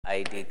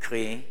I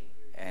decree,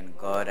 and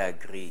God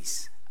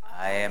agrees.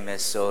 I am a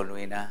soul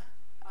winner.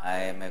 I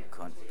am a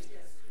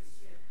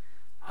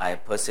I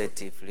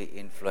positively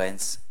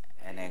influence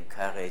and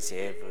encourage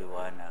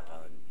everyone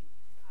around me.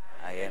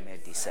 I am a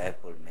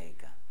disciple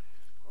maker.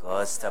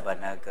 God's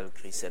Tabernacle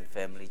Christian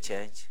Family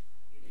Church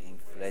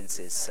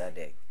influences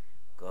SADC.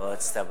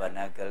 God's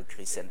Tabernacle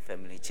Christian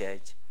Family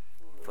Church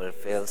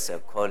fulfills a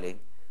calling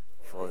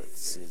for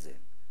season.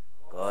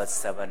 God's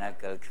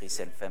Tabernacle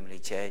Christian Family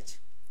Church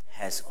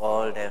has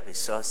all the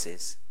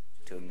resources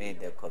to meet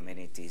the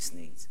community's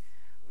needs.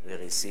 We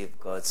receive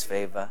God's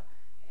favor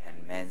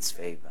and man's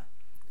favor.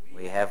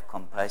 We have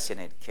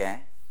compassionate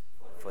care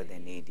for the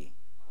needy.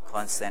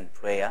 Constant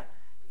prayer,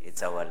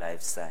 it's our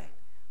lifestyle.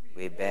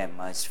 We bear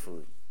much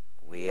fruit.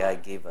 We are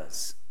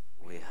givers.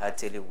 We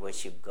heartily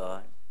worship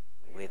God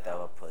with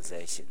our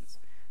possessions.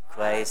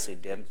 Christ's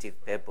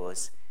redemptive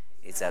purpose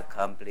is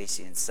accomplished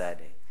in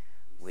SADC.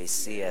 We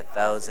see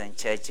 1,000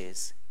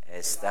 churches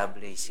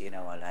established in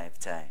our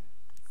lifetime.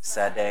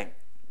 SADC,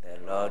 the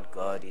Lord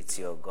God is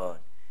your God.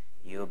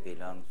 You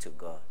belong to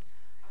God.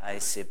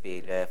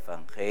 ICP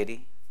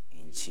Evangeli,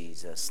 in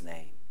Jesus'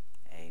 name,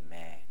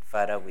 amen.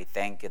 Father, we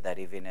thank you that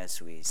even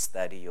as we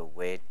study your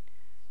word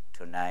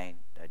tonight,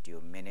 that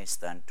you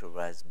minister unto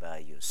us by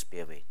your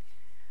Spirit.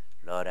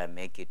 Lord, I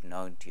make it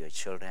known to your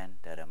children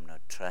that I'm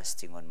not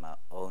trusting on my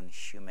own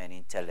human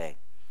intellect,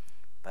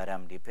 but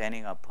I'm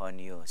depending upon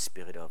you,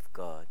 Spirit of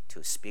God,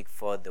 to speak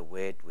forth the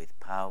word with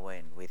power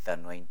and with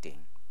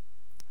anointing.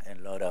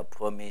 And Lord, I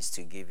promise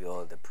to give you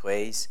all the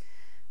praise,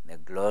 the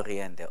glory,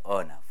 and the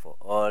honor for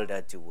all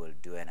that you will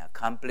do and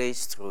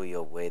accomplish through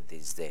your word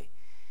this day.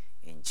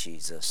 In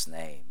Jesus'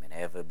 name. And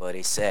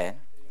everybody said,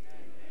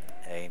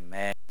 amen.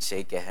 Amen.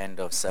 Shake a hand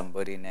of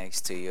somebody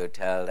next to you.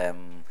 Tell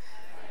them,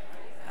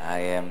 I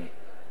am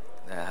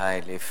the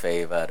highly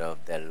favored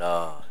of the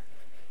Lord.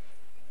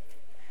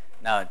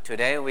 Now,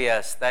 today we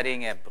are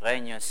studying a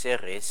brand new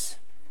series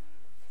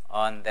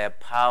on the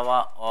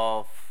power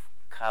of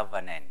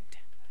covenant.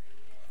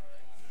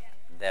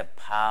 The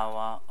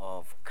power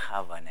of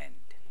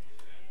covenant.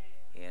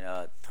 You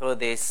know, through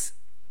this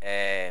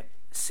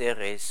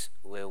series,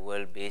 we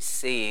will be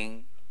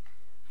seeing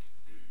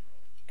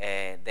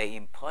the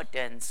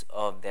importance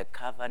of the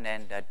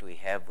covenant that we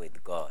have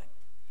with God.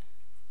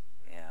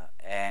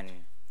 And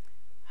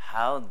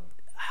how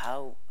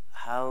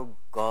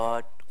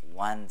God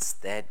wants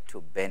that to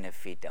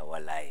benefit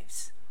our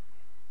lives.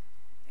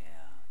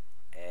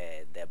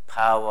 The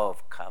power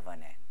of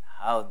covenant.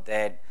 How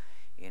that,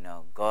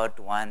 God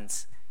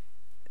wants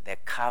the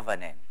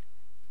covenant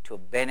to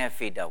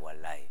benefit our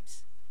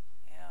lives.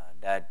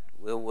 That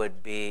we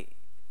would be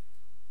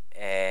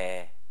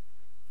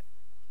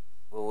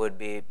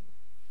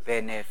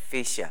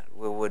beneficial.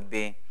 We would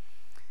be,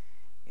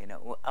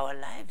 our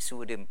lives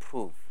would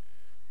improve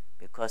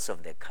because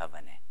of the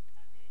covenant.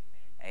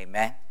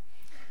 Amen.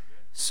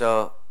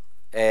 So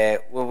we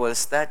will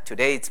start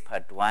today. It's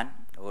part 1.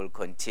 We'll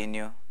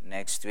continue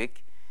next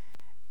week.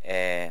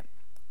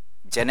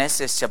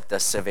 Genesis chapter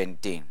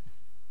 17.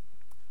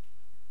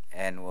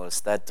 And we'll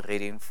start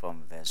reading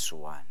from verse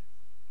 1.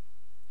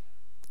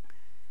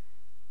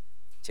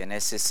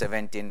 Genesis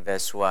 17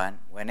 verse 1.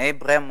 When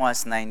Abraham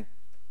was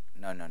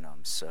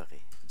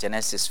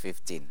Genesis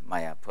 15.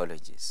 My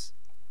apologies.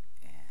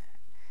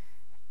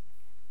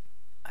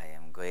 I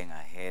am going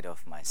ahead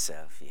of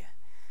myself here.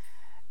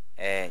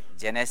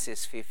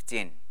 Genesis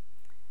 15.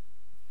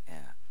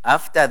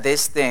 After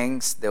these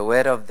things, the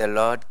word of the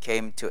Lord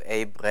came to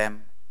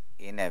Abraham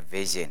in a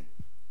vision.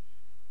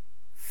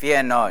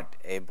 Fear not,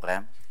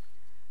 Abraham.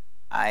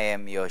 I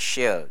am your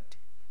shield.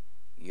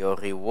 Your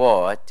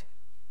reward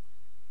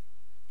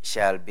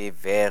shall be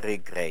very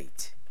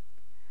great.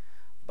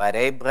 But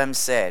Abraham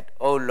said,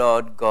 O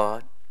Lord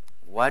God,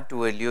 what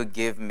will you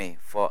give me,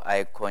 for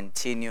I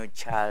continue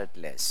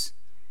childless?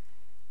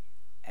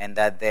 And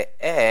that the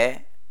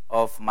heir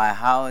of my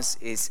house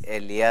is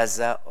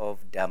Eliezer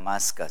of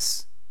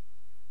Damascus.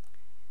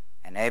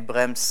 And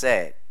Abraham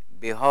said,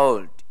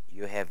 Behold,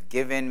 you have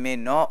given me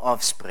no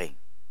offspring,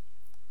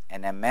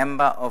 and a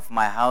member of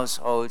my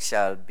household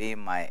shall be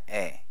my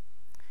heir.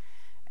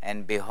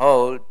 And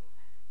behold,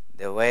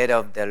 the word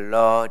of the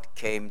Lord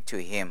came to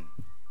him.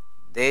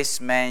 This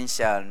man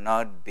shall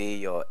not be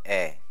your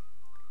heir.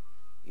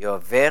 Your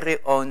very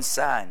own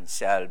son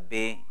shall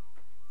be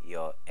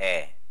your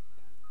heir.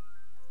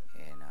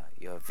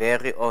 Your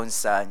very own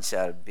son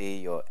shall be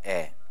your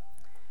heir.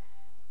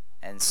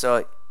 And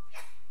so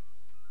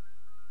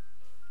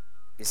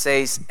he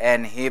says,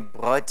 and he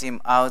brought him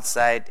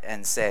outside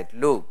and said,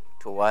 Look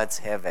towards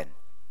heaven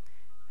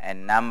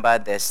and number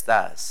the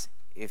stars,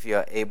 if you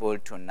are able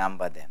to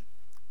number them.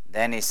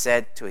 Then he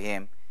said to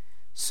him,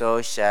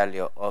 So shall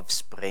your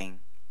offspring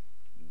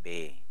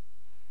be.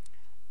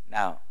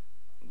 Now,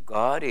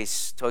 God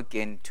is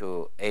talking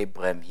to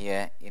Abraham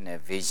here in a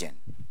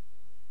vision.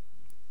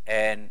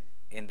 And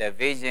in the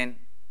vision,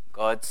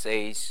 God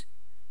says,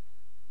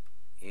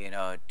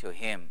 to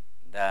him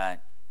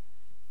that,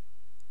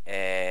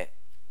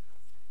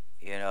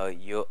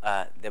 you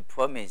are the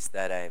promise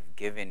that I have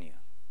given you.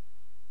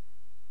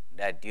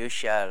 that you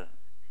shall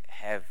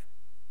have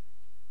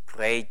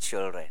great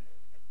children,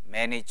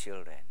 many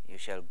children.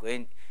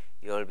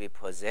 You will be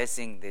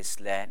possessing this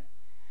land,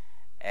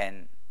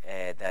 and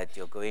that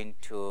you're going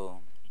to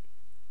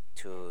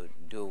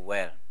do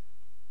well.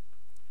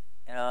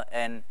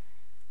 And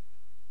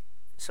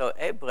so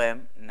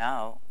Abraham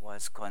now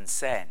was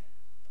concerned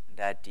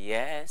that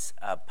years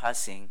are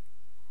passing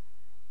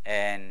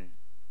and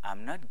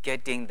I'm not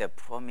getting the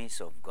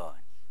promise of God.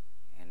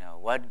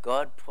 What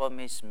God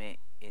promised me,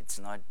 it's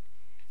not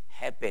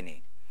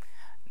happening.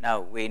 Now,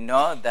 we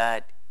know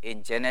that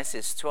in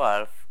Genesis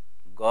 12,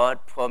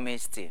 God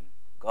promised him.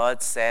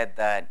 God said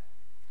that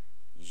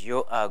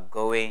you are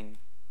going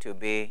to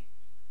be,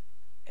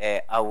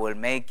 I will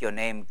make your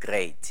name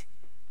great,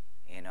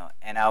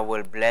 and I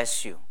will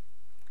bless you,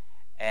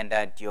 and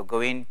that you're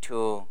going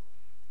to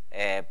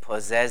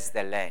possess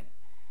the land.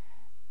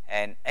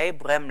 And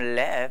Abraham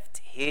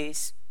left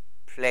his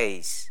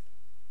place,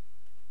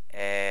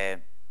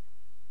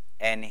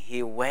 and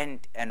he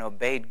went and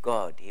obeyed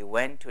God. He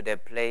went to the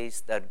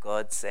place that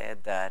God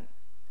said that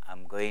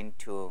I'm going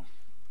to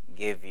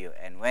give you.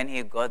 And when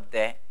he got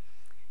there,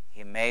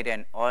 he made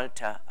an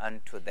altar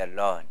unto the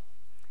Lord.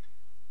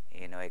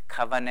 He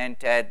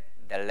covenanted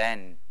the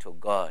land to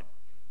God.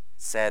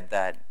 Said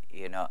that,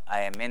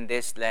 I am in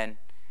this land.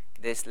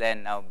 This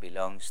land now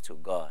belongs to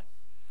God.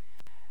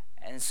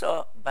 And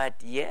so,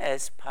 but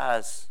years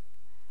pass,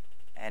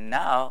 and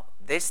now,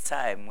 this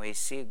time, we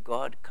see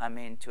God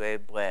coming to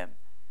Abraham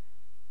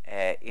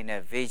in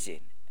a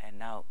vision. And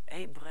now,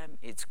 Abraham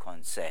is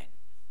concerned.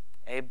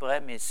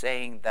 Abraham is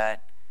saying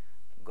that,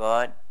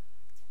 God,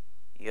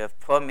 you have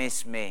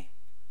promised me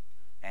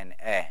an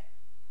heir,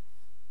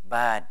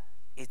 but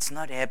it's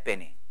not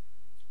happening.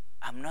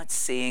 I'm not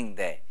seeing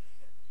that.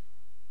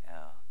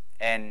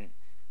 And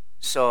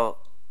so,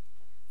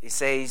 he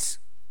says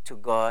to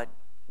God,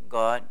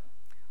 God,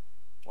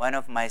 one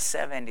of my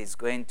servants is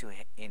going to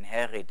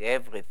inherit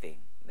everything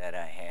that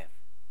I have.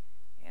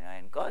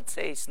 And God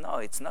says, no,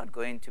 it's not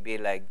going to be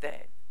like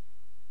that.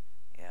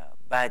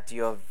 But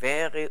your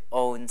very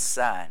own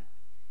son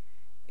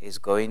is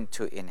going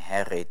to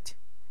inherit,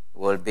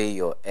 will be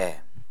your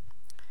heir.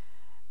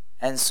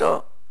 And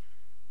so,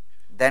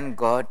 then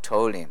God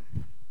told him,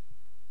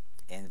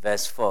 in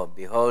verse 4,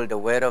 behold, the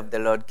word of the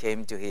Lord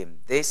came to him.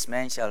 This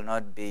man shall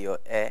not be your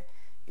heir.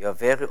 Your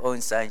very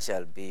own son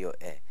shall be your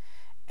heir.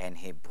 And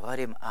he brought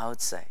him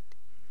outside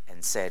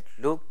and said,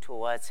 look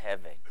towards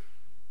heaven.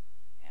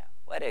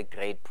 What a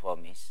great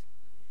promise.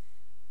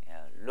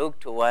 Look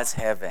towards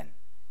heaven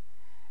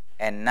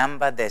and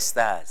number the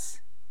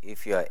stars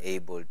if you are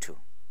able to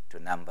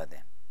number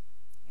them.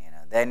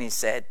 Then he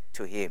said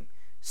to him,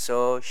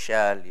 so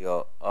shall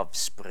your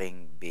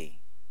offspring be.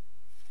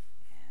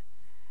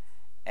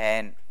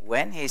 And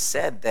when he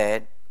said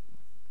that,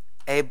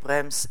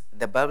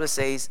 the Bible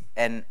says,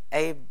 and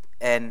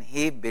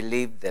he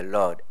believed the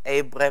Lord.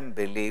 Abraham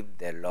believed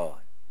the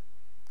Lord.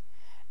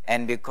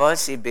 And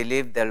because he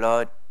believed the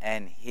Lord,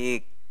 and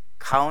he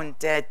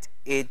counted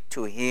it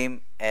to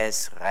him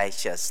as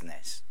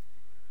righteousness.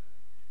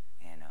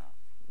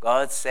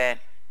 God said,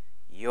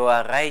 you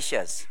are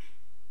righteous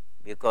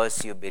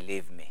because you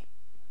believe me.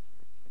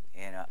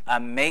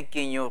 I'm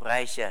making you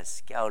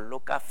righteous.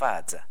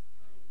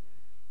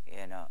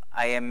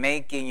 I am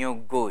making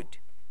you good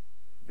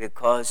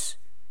because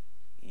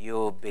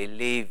you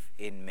believe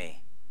in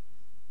me.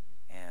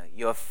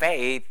 Your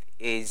faith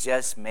is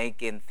just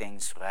making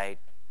things right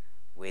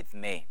with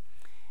me.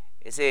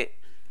 You see,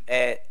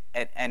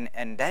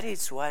 and that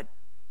is what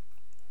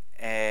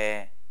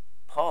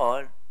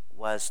Paul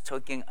was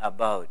talking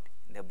about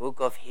in the book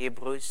of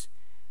Hebrews,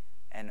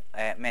 and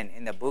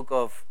in the book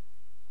of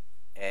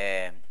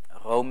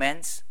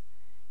Romans,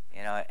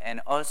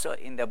 and also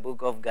in the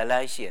book of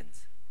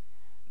Galatians,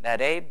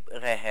 that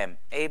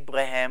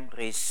Abraham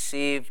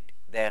received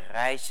the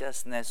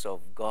righteousness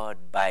of God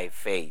by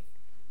faith.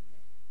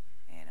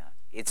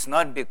 It's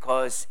not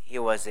because he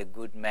was a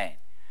good man,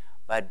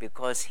 but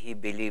because he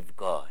believed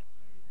God.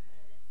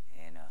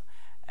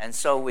 And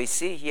so we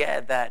see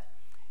here that,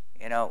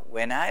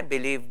 when I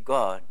believe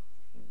God,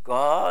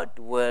 God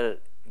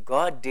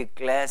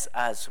declares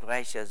us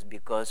righteous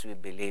because we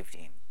believed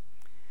him.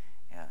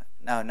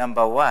 Now,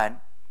 number one,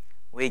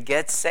 we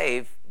get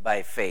saved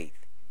by faith.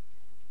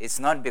 It's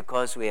not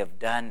because we have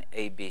done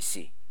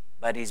ABC,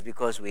 but it's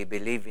because we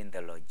believe in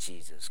the Lord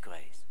Jesus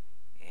Christ.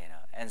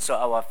 And so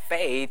our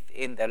faith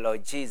in the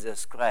Lord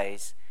Jesus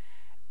Christ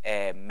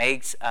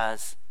makes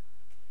us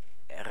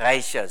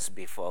righteous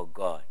before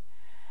God.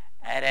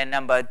 And then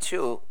number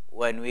two,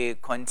 when we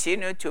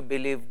continue to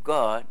believe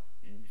God,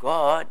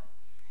 God,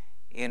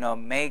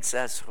 makes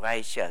us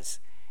righteous.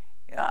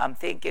 I'm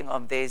thinking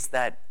of this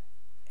that,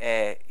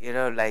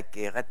 like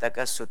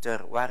Rataka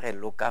Suter ware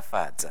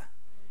lukafatsa.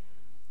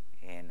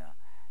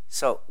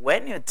 So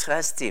when you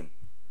trust him,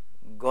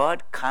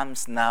 God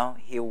comes now,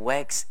 he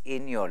works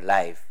in your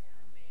life,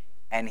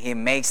 and he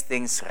makes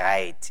things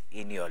right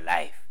in your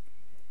life.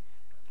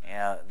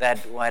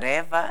 That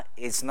whatever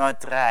is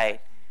not right,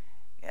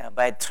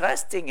 by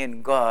trusting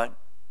in God,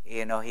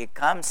 He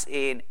comes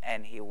in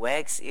and he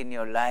works in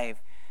your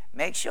life.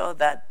 Make sure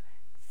that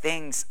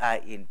things are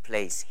in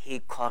place.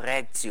 He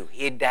corrects you.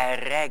 He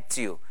directs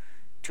you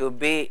to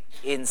be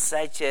in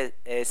such a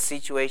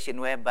situation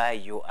whereby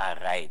you are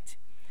right.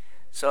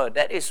 So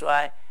that is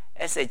why,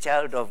 as a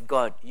child of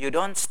God, you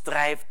don't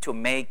strive to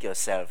make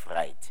yourself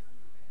right.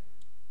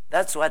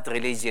 That's what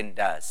religion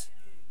does.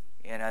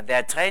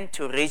 They're trying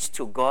to reach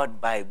to God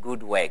by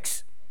good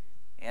works.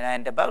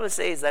 And the Bible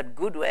says that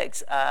good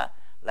works are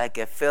like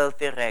a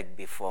filthy rag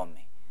before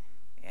me.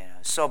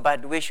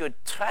 But we should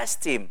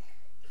trust him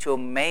to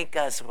make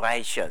us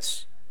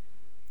righteous.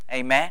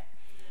 Amen?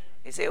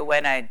 You see,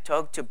 when I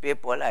talk to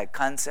people, I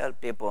counsel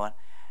people,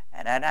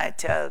 and then I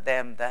tell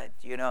them that,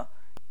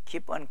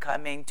 keep on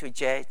coming to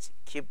church,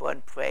 keep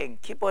on praying,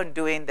 keep on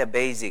doing the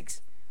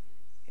basics,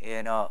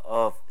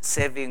 of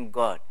serving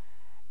God.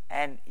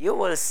 And you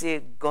will see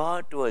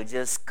God will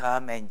just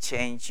come and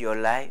change your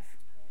life,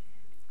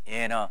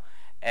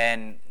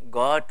 and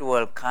God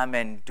will come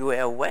and do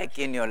a work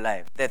in your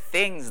life. The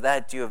things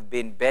that you've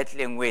been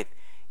battling with,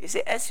 you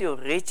see, as you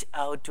reach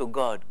out to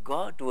God,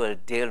 God will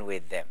deal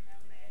with them.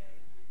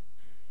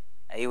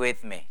 Are you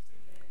with me?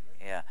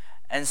 Yeah.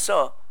 And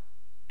so,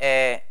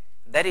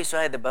 that is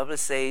why the Bible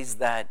says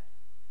that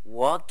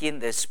walk in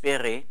the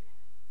Spirit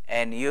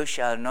and you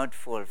shall not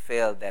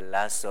fulfill the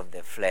lusts of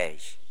the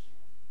flesh.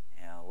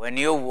 When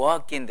you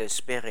walk in the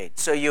Spirit,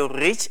 so you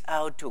reach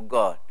out to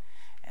God.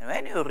 And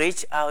when you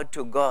reach out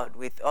to God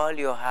with all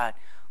your heart,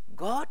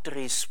 God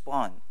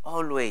responds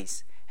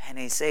always. And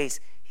he says,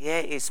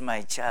 here is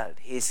my child.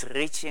 He's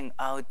reaching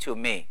out to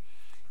me.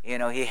 He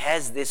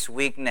has this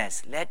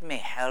weakness. Let me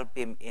help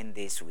him in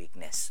this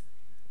weakness.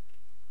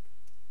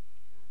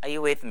 Are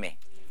you with me?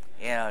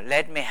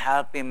 Let me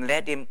help him.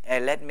 Let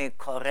me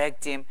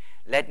correct him.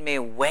 Let me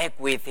work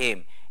with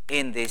him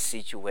in this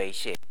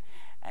situation.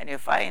 And you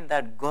find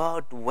that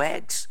God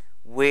works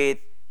with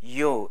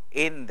you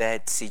in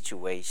that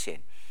situation.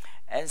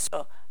 And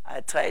so I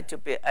try to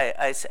be,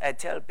 I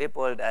tell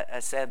people that I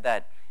said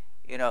that,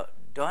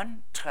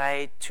 don't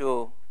try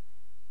to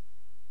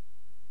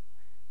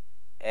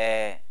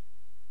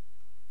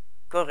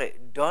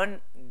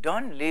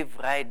don't live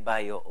right by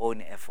your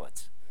own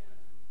efforts,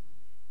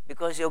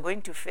 because you're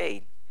going to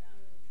fail.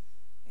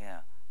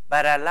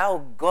 But allow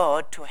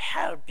God to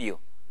help you,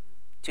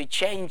 to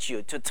change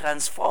you, to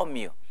transform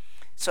you.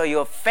 So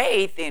your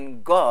faith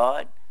in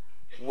God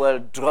will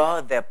draw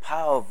the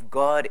power of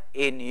God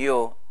in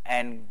you,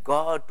 and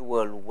God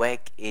will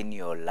work in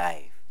your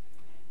life.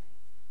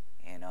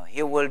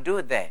 He will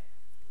do that.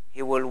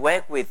 He will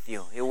work with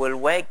you. He will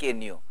work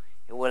in you.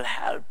 He will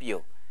help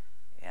you.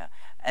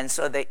 And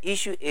so the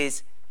issue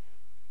is,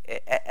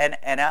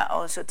 and I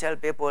also tell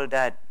people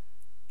that,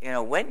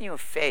 when you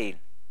fail,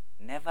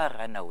 never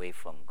run away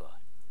from God.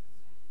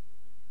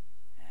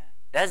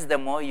 That's the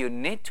more you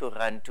need to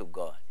run to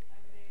God.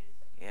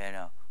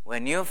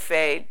 When you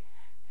fail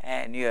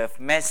and you have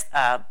messed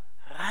up,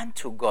 run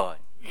to God.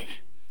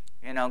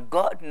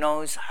 God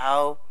knows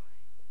how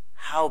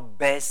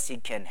best he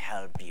can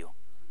help you.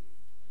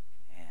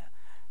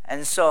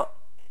 And so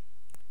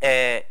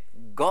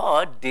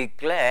God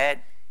declared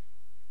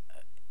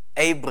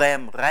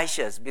Abraham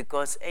righteous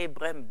because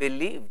Abraham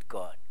believed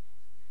God.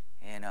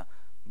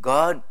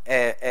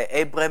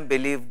 Abraham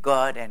believed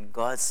God, and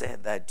God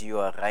said that you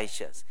are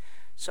righteous.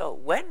 So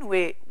when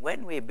we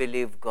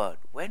believe God,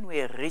 when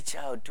we reach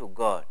out to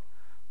God,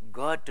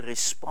 God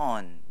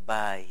responds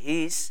by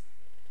his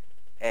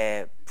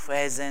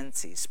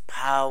presence, his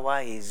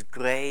power, his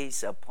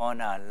grace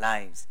upon our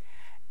lives,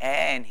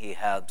 and he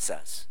helps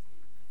us.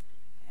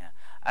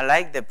 I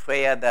like the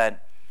prayer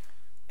that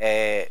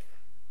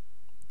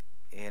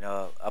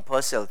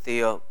Apostle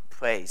Theo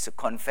prays, a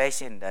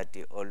confession that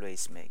he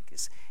always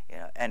makes,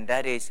 and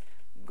that is,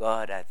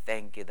 God, I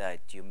thank you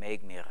that you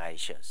make me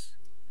righteous.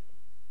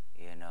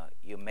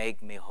 You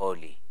make me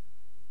holy.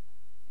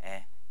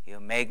 You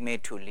make me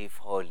to live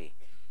holy.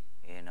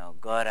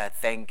 God, I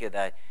thank you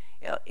that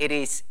it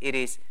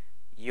is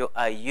you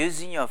are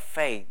using your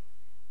faith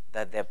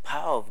that the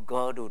power of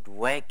God would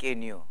work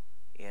in you.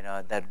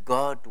 That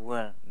God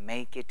will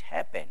make it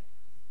happen.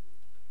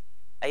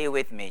 Are you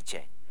with me,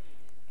 Chen?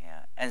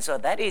 And so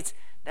that is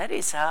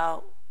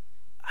how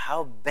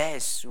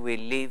best we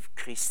live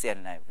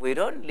Christian life. We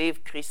don't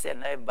live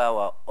Christian life by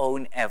our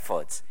own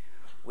efforts.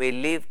 We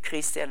live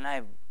Christian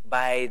life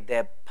by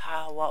the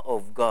power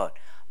of God,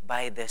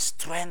 by the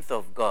strength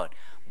of God,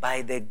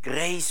 by the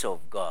grace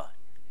of God.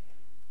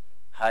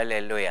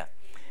 Hallelujah.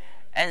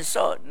 And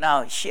so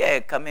now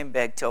here, coming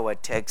back to our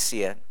text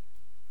here,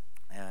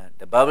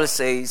 the Bible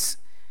says,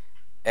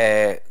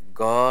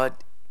 Abraham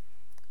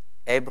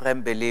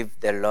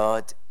believed the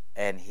Lord,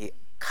 and he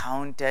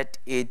counted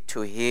it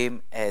to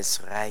him as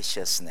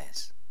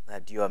righteousness,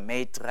 that you are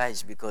made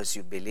righteous because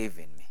you believe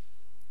in me.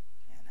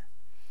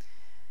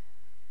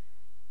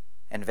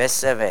 And verse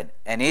 7,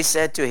 and he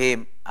said to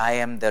him, I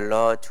am the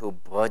Lord who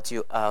brought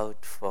you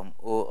out from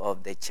Ur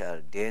of the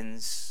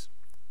Chaldeans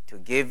to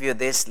give you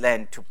this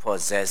land to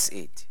possess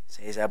it. He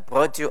says, I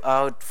brought you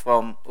out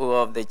from Ur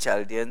of the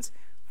Chaldeans,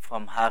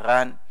 from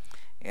Haran,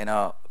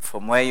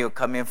 from where you're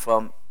coming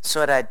from,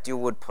 so that you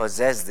would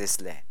possess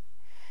this land.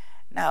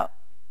 Now,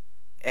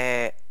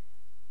 I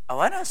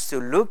want us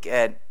to look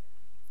at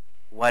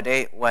what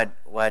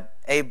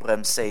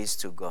Abram says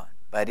to God.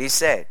 But he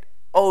said,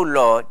 "O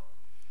Lord,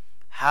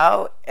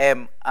 how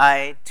am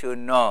I to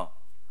know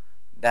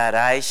that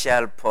I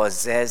shall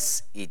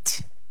possess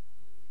it?"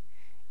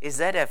 Is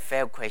that a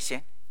fair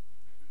question?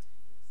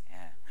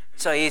 Yeah.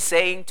 So he's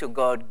saying to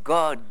God,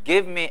 "God,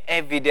 give me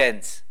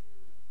evidence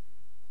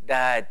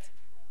that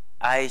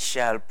I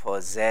shall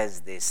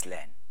possess this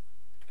land."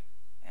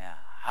 Yeah.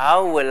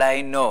 How will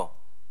I know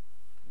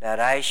that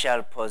I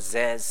shall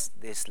possess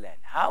this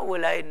land? How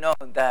will I know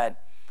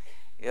that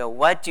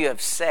what you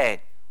have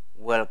said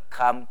will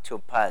come to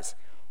pass?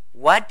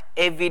 What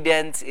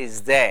evidence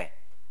is there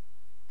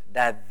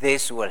that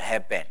this will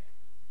happen?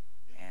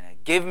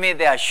 Give me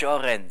the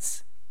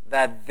assurance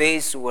that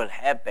this will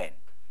happen.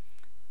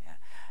 Yeah.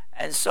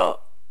 And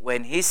so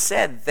when he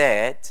said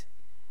that,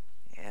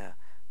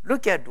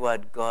 look at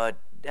what God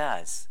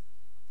does.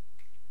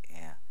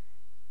 Yeah.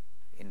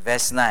 In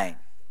verse 9,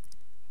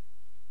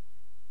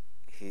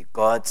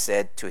 God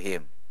said to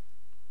him,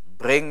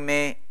 "Bring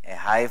me a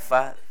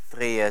heifer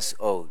 3 years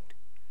old,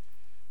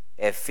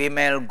 a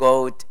female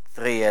goat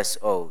 3 years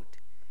old,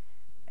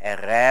 a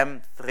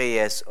ram 3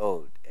 years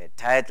old, a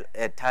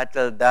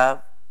turtle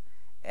dove,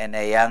 and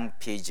a young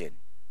pigeon."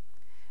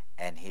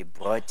 And he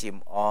brought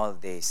him all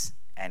this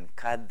and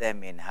cut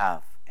them in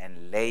half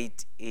and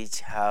laid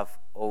each half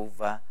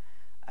over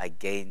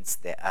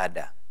against the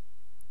other.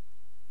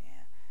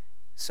 Yeah.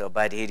 So,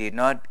 but he did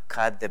not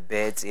cut the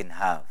birds in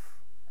half.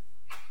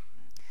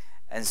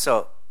 And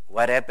so,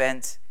 what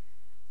happens?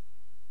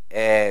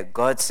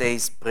 God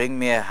says, "Bring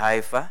me a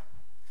heifer,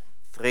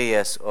 3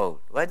 years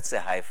old." What's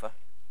a heifer?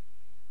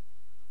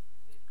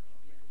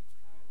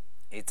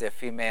 It's a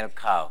female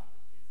cow.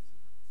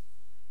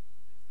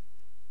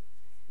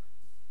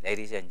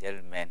 Ladies and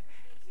gentlemen,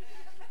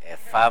 a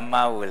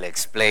farmer will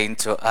explain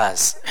to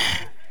us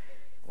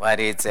what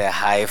is a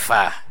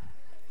heifer.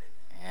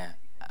 Yeah.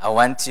 I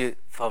want you,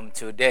 from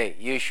today,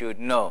 you should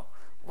know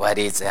what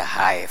is a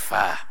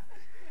heifer.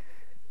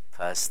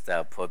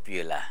 Pastor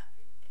Popular.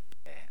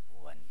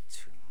 1,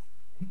 2.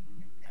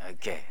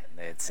 Okay,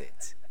 that's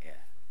it.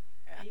 Yeah.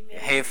 A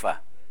heifer.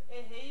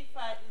 A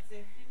heifer is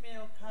a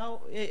female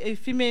cow.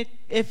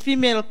 A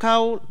female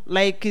cow,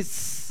 like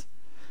it's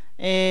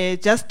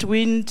just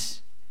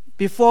weaned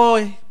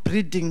before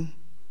breeding,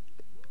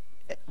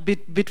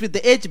 between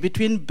the age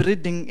between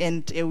breeding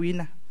and a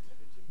winner.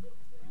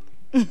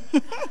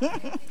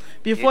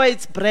 Before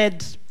it's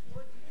bred.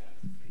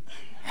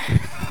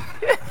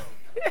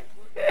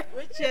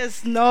 Which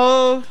has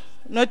not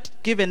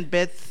given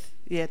birth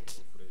yet.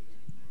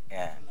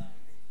 Yeah.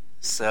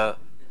 So,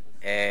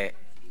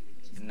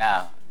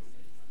 now,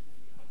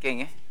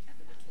 King,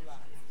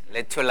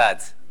 little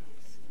lads.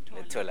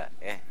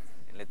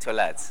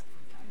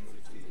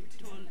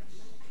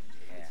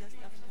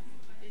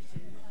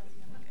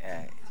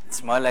 Yeah.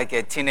 It's more like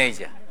a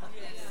teenager.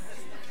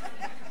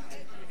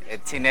 A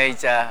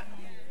teenager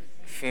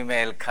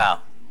female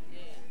cow.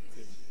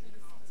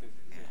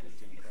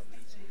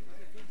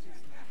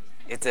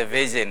 It's a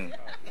virgin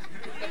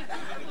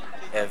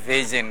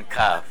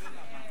calf.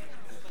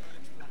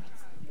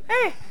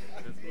 Hey,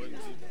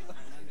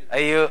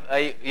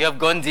 you have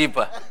gone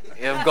deeper.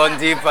 You have gone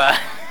deeper.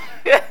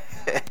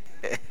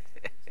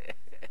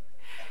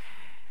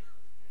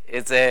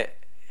 It's a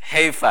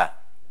heifer.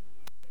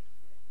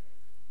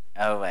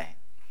 All right.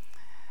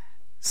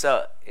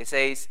 So it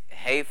says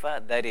heifer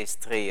that is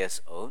 3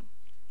 years old.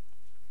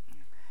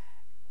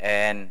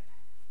 And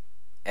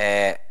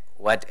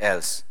what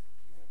else?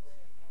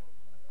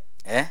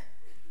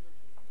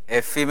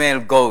 A female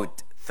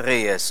goat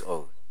 3 years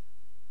old.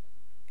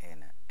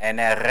 And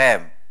a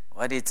ram.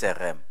 What is a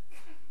ram?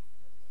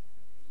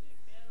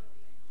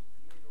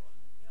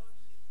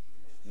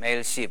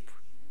 Male sheep.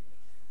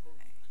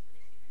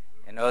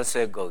 And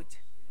also a goat.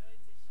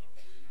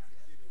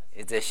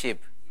 It's a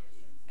sheep.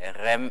 A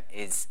ram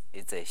it's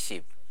a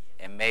sheep.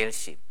 A male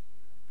sheep.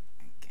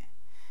 Okay.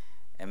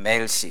 A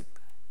male sheep.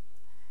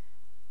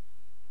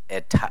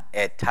 A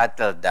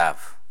turtle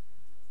dove.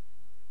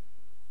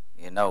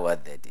 You know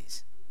what that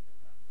is.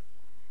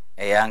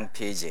 A young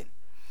pigeon.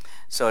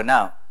 So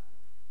now,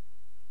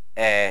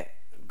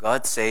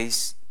 God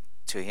says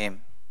to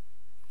him,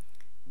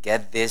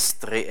 "Get these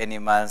 3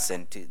 animals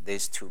and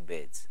these 2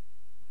 birds,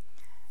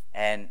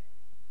 and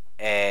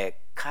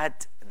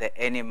cut the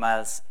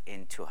animals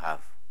into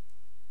half."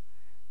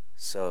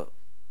 So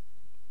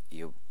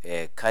you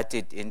cut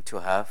it into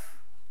half,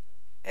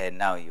 and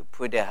now you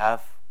put a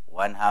half,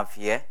 1 half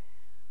here,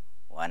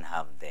 1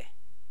 half there.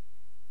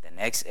 The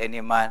next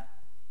animal,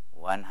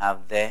 1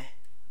 half there,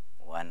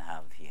 1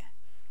 half here.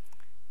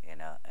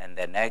 And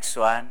the next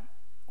one,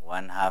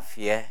 1 half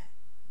here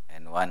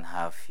and 1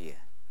 half here.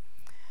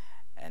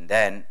 And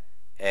then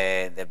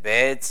the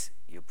birds,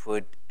 you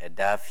put a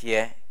dove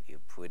here, you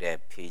put a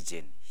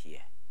pigeon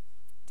here.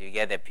 Do you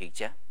get the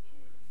picture?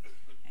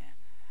 Yeah.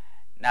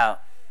 Now,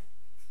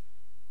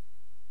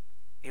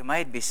 you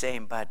might be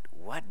saying, but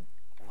what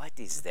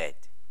is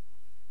that?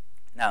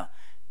 Now,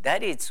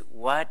 that is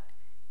what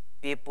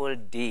people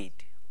did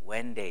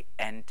when they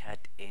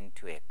entered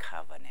into a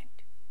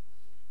covenant.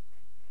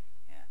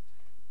 Yeah.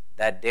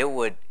 That they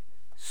would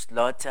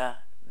slaughter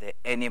the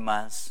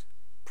animals,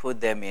 put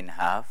them in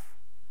half,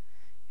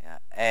 yeah,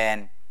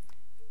 and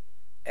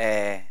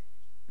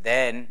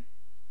then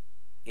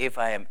if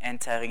I am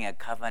entering a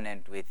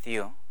covenant with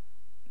you,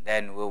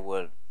 then we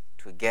will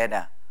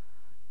together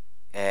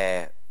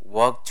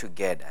work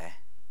together,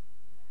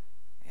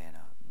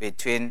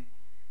 between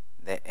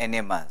the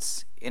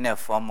animals in a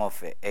form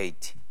of an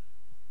aid,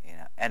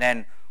 and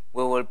then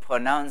we will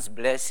pronounce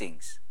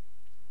blessings,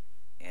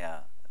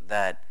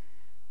 that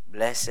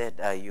blessed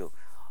are you,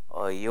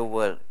 or you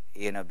will,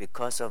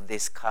 because of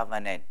this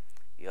covenant,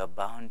 you are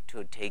bound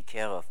to take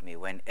care of me.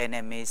 When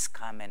enemies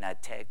come and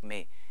attack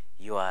me,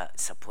 you are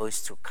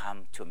supposed to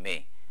come to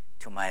me,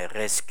 to my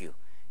rescue.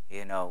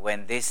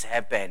 When this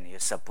happens, you're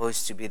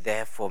supposed to be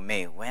there for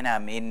me. When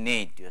I'm in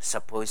need, you're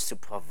supposed to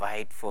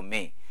provide for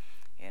me.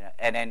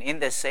 And then in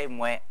the same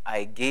way,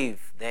 I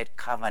give that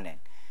covenant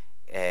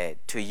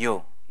to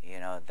you,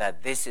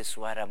 that this is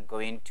what I'm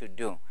going to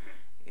do.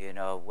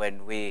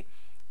 When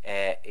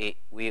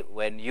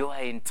when you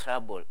are in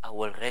trouble, I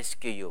will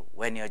rescue you.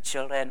 When your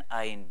children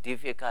are in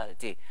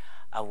difficulty,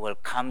 I will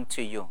come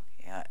to you.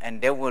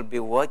 And they will be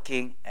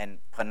working and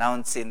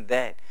pronouncing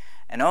that.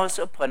 And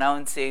also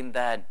pronouncing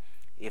that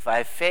if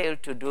I fail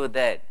to do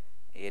that,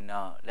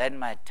 let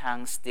my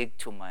tongue stick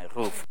to my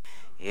roof.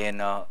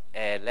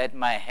 Let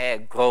my hair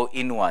grow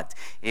inward.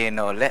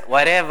 Let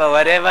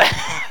whatever.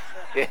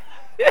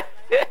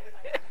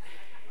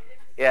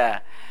 Yeah.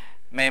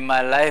 May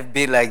my life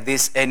be like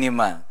this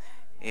animal,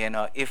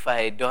 if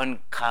I don't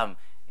come.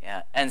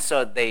 Yeah. And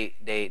so they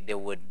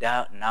would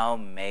now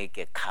make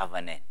a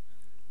covenant.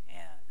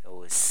 Yeah. They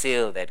will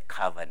seal that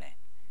covenant.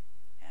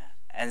 Yeah.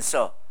 And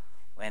so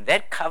when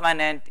that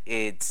covenant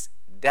is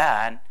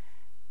done,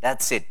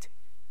 that's it.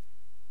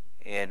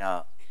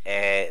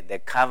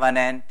 The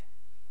covenant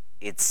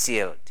is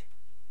sealed.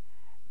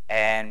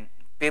 And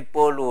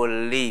people will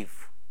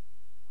live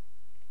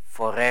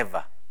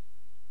forever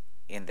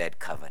in that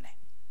covenant.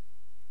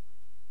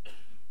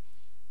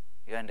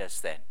 You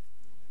understand?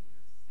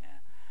 Yeah.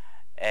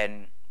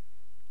 And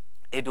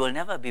it will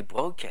never be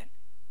broken.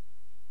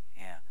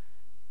 Yeah.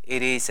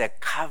 It is a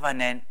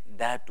covenant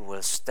that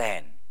will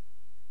stand,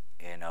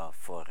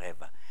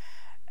 forever.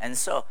 And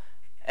so,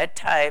 at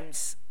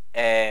times,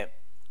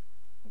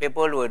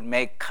 people would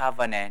make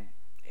covenant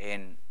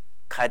in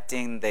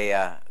cutting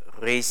their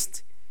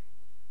wrist,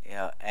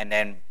 and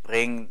then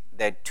bring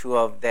the two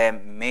of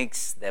them,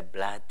 mix the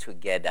blood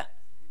together,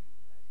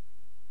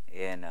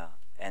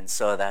 and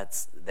so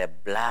that's the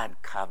blood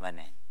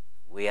covenant.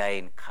 We are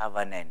in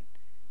covenant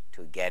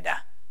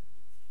together.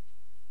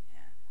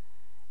 Yeah.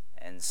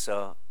 And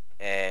so,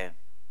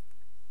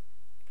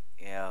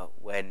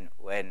 when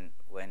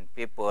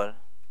people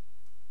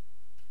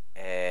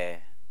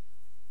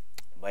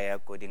baya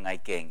coding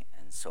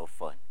and so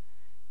forth,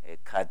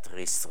 cut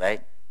wrist,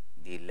 right?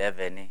 The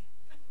 11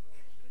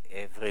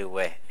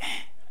 everywhere.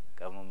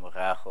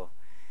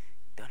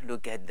 Don't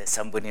look at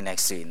somebody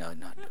next to you. No.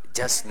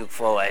 Just look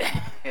forward.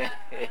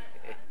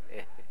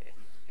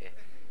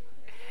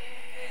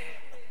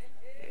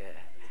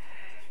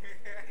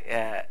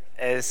 Yeah.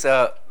 And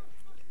so,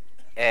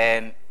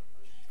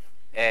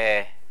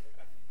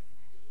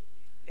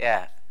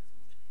 yeah,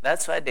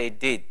 that's what they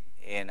did.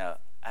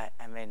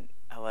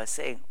 I was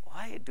saying,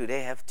 why do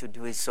they have to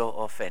do it so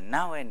often?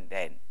 Now and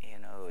then,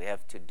 we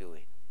have to do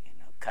it.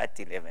 Cut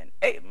 11.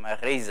 Hey, my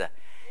razor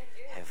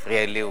have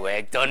really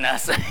worked on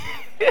us.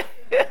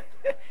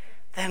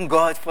 Thank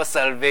God for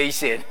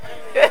salvation.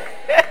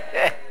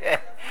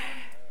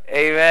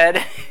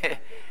 Amen.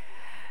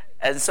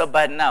 And so,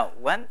 but now,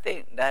 one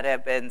thing that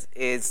happens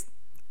is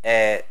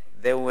they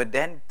would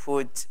then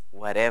put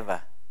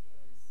whatever,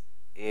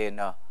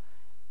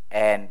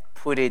 and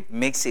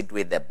mix it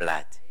with the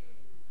blood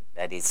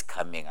that is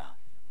coming out.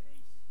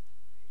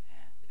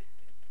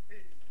 Yeah.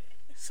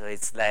 So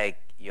it's like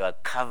you are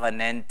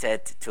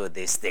covenanted to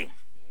this thing.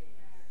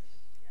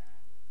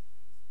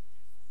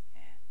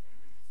 Yeah.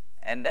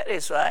 And that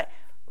is why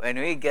when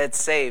we get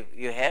saved,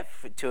 you have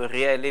to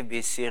really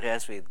be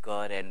serious with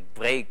God and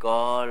break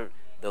all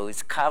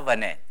those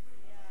covenants.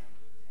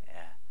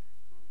 Yeah.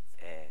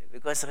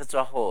 Because it's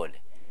a whole.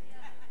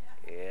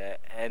 Yeah.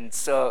 And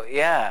so,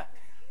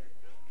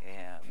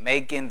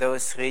 making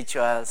those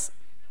rituals,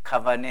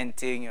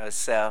 covenanting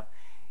yourself.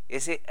 You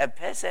see, a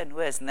person who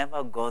has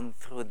never gone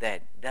through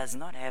that does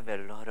not have a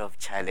lot of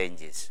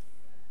challenges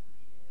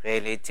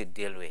really to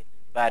deal with.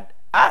 But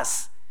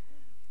us,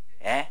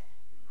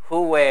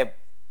 who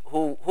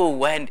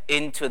went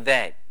into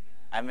that,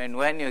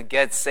 when you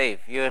get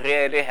saved, you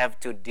really have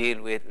to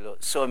deal with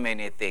so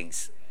many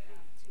things.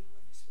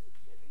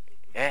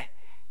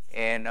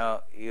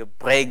 You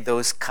break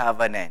those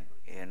covenants.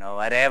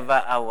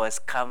 Whatever I was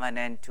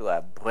covenant to,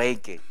 I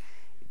break it.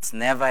 It's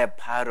never a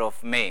part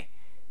of me.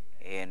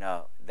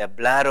 the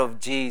blood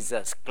of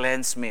Jesus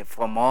cleanse me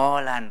from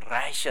all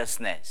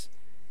unrighteousness.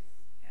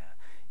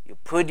 You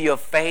put your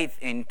faith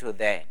into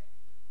that.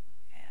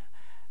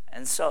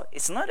 And so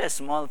it's not a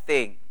small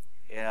thing,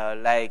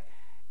 like,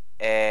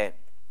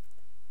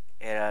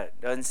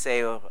 don't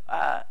say,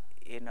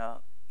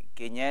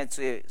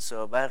 kinyetswe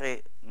so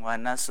bare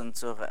ngwana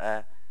sontso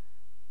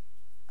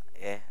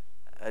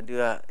a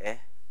dira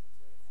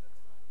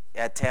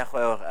ya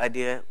thekgwe or a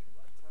dire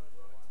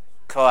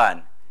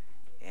tloana.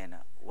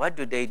 What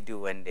do they do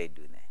when they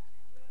do that?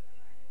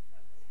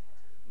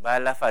 Ba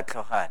lafa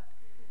tlogana.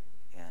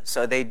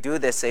 So they do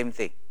the same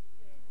thing.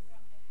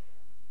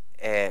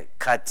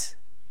 Cut,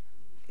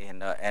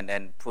 and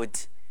then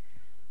put,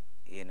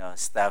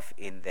 stuff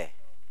in there.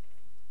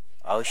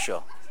 Oh,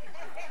 sure.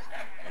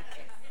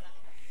 Okay.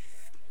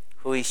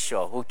 Who is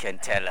sure? Who can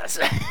tell us?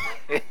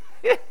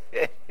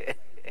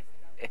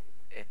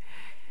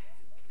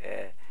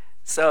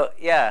 So,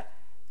 yeah,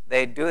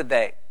 they do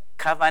the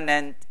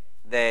covenant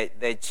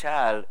the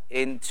child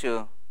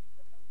into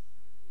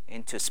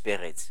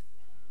spirits.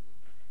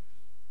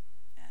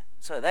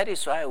 So that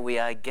is why we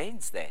are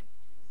against that.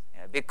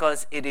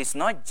 Because it is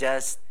not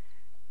just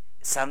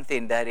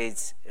something that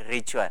is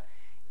ritual.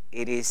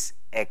 It is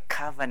a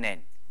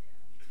covenant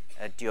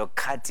that you're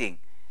cutting.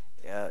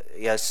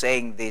 You're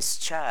saying this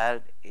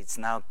child is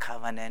now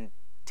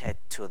covenanted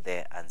to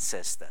their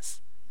ancestors.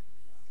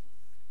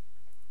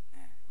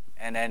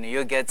 And then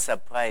you get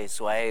surprised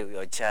why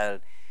your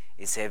child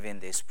is having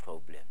these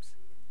problems.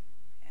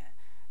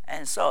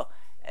 And so,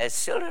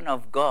 as children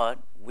of God,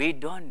 we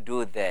don't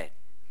do that.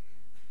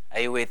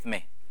 Are you with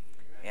me?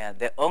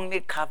 The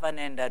only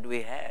covenant that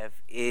we have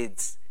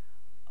is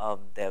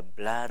of the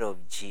blood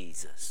of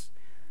Jesus.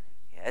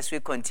 As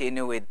we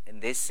continue with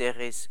this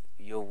series,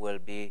 you will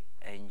be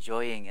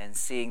enjoying and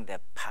seeing the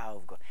power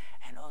of God.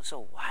 And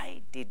also,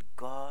 why did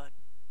God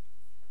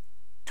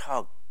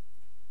talk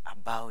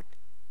about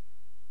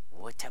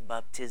water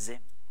baptism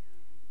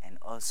and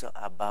also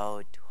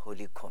about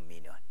Holy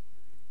Communion?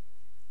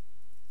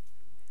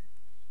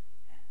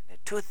 The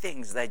two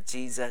things that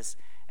Jesus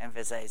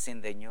emphasized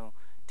in the New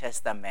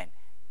Testament,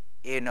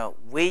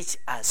 which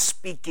are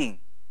speaking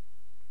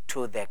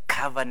to the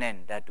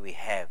covenant that we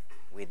have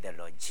with the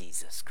Lord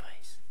Jesus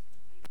Christ.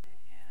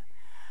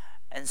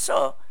 And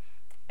so,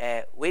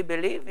 we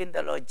believe in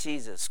the Lord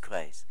Jesus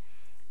Christ.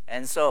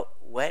 And so,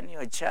 when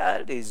your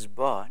child is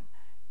born,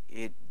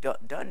 you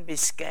don't be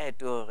scared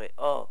to worry,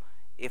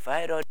 if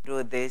I don't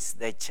do this,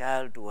 the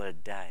child will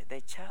die.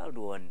 The child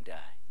won't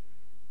die.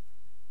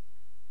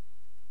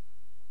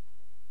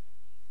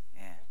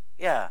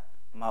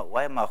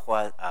 Why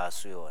mahua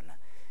asuona?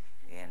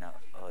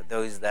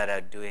 Those that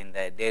are doing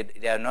that,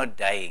 they are not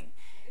dying.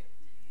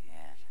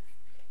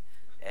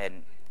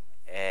 And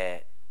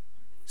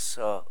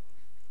so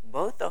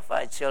both of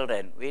our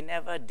children, we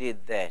never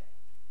did that,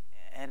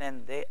 and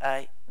then they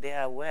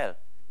are well.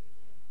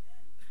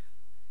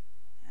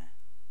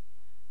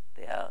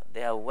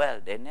 They are well.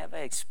 They never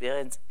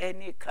experienced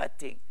any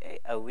cutting. Hey,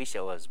 I wish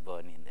I was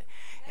born in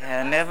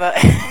there. Never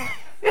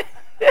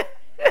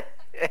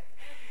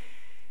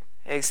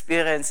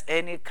experienced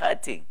any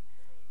cutting.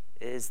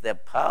 It's the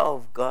power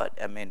of God.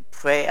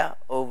 Prayer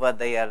over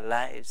their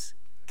lives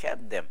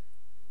kept them.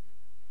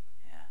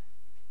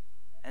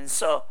 And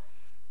so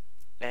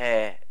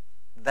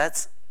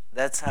that's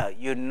how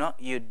you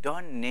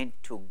don't need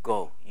to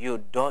go.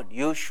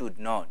 You should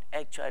not.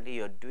 Actually,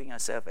 you're doing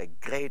yourself a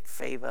great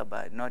favor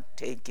by not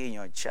taking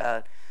your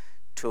child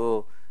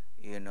to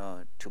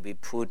be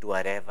put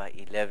whatever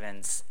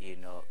 11s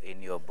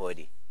in your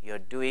body. You're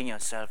doing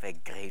yourself a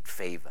great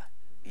favor.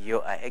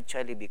 You are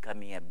actually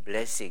becoming a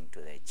blessing to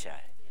the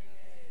child.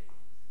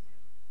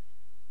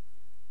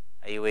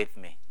 Are you with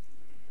me?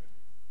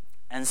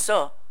 And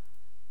so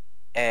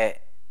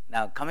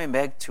now coming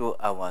back to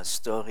our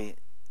story,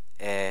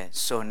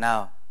 so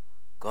now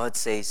God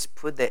says,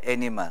 put the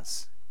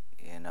animals,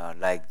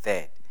 like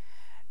that.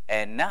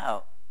 And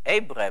now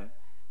Abram,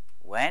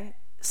 when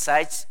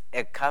such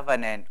a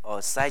covenant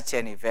or such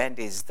an event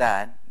is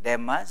done, there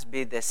must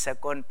be the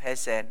second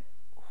person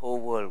who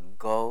will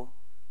go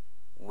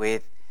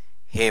with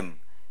him,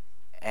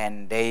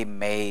 and they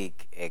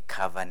make a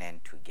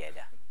covenant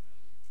together.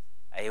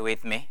 Are you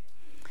with me?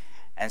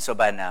 And so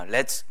by now,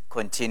 let's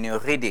continue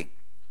reading.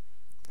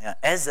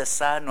 As the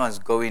sun was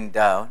going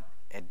down,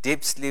 a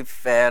deep sleep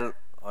fell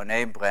on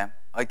Abram.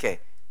 Okay,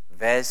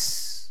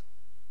 verse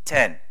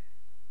 10.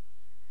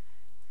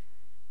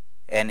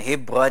 And he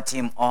brought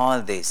him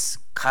all this,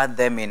 cut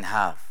them in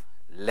half,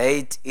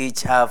 laid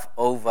each half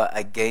over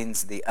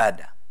against the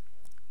other.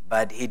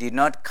 But he did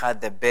not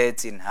cut the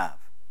birds in half.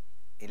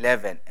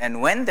 11.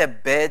 And when the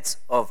birds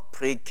of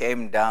prey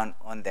came down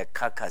on the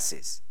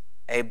carcasses,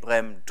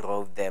 Abram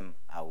drove them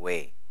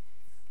away.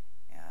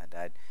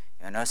 That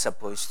you're not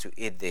supposed to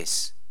eat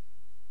this.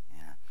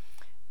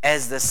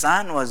 As the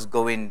sun was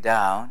going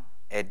down,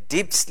 a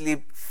deep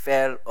sleep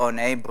fell on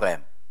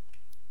Abram.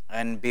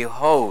 And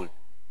behold,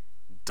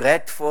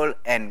 dreadful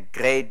and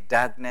great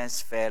darkness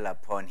fell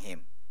upon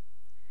him.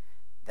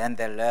 Then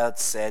the Lord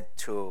said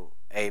to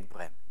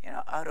Abram,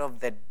 out of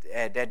the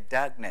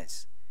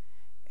darkness,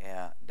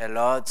 the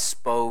Lord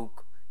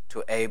spoke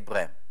to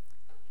Abram.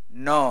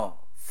 No,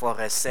 for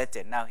a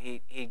certain. Now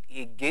he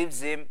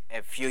gives him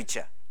a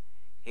future.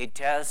 He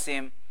tells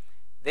him,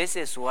 this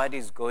is what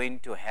is going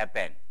to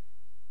happen.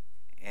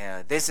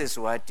 This is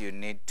what you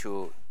need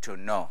to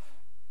know.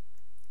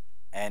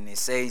 And he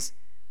says,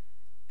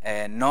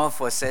 know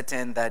for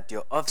certain that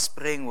your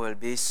offspring will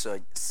be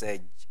sojourners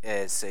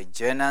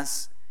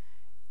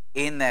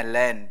in a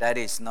land that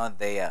is not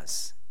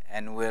theirs,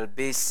 and will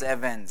be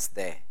servants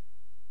there,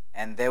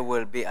 and they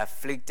will be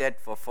afflicted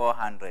for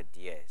 400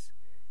 years.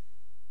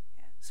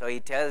 So he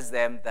tells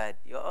them that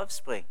your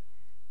offspring,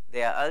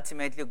 they are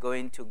ultimately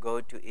going to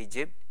go to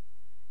Egypt,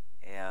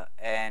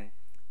 and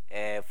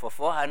for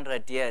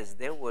 400 years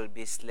they will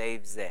be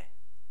slaves there.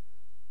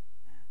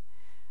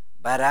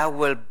 But I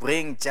will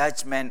bring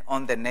judgment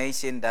on the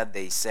nation that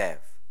they serve.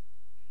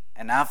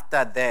 And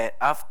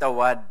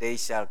afterward they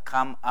shall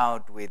come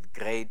out with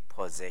great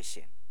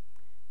possession.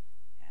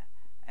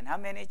 And how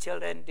many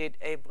children did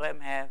Abraham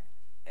have,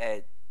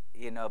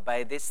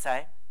 by this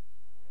time?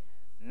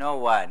 No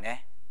one.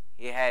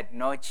 He had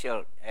no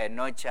child.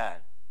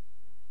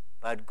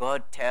 But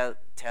God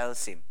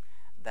tells him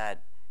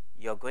that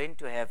you're going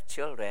to have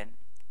children,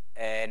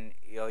 and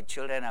your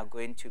children are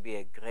going to be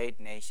a great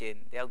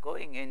nation. They are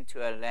going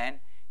into a land,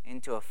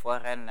 into a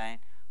foreign land.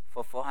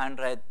 For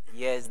 400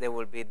 years they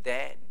will be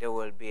there. They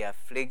will be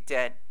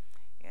afflicted,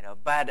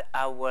 but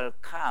I will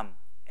come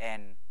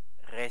and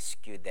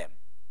rescue them,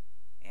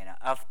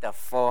 after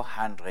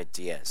 400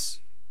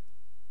 years.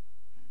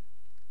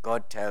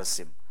 God tells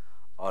him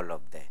all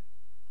of that.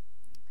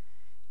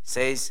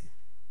 Says,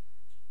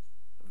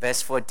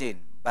 verse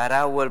 14, but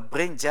I will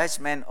bring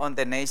judgment on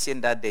the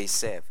nation that they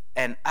serve,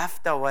 and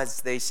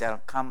afterwards they shall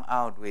come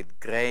out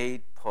with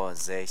great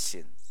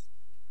possessions.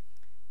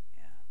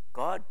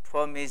 God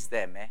promised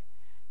them,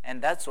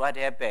 and that's what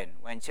happened.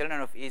 When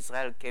children of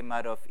Israel came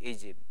out of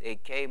Egypt, they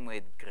came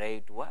with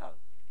great wealth.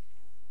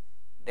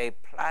 They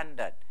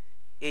plundered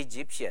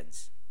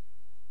Egyptians.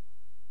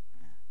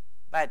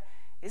 But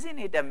isn't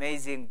it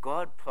amazing?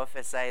 God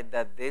prophesied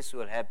that this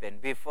will happen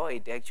before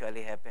it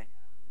actually happened.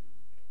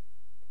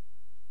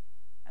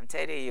 I'm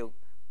telling you,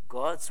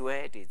 God's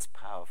word is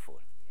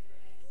powerful.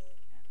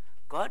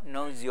 God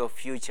knows your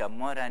future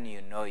more than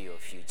you know your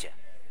future.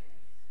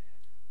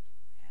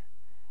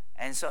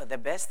 And so the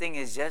best thing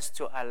is just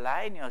to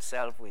align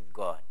yourself with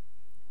God.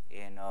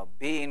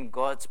 Be in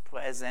God's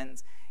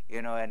presence,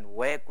 and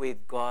work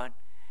with God.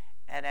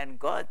 And then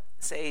God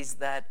says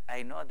that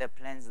I know the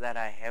plans that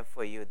I have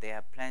for you. They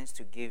are plans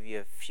to give you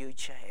a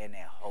future and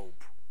a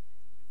hope.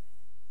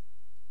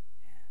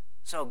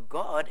 So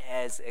God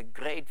has a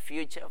great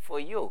future for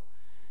you.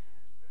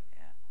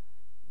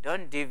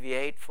 Don't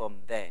deviate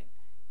from that.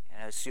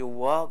 As you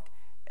walk,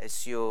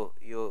 as you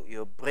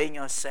bring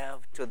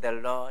yourself to the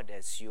Lord,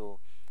 as you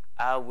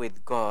are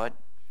with God,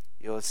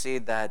 you'll see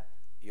that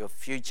your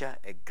future,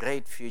 a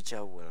great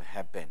future, will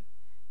happen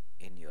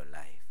in your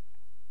life.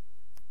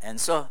 And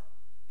so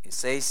it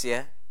says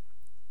here,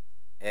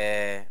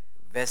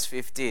 verse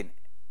 15,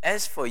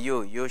 as for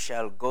you, you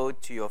shall go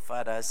to your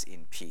fathers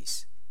in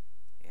peace.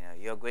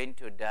 You're going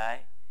to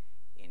die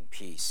in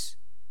peace.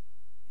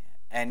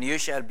 And you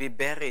shall be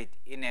buried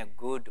in a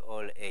good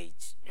old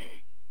age.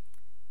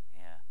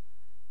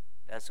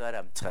 That's what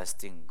I'm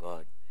trusting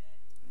God.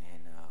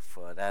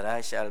 For that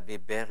I shall be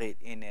buried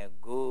in a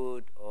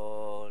good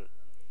old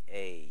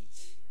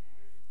age.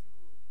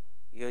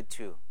 You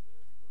too.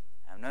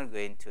 I'm not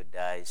going to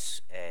die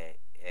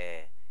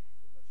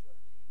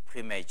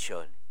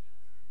prematurely.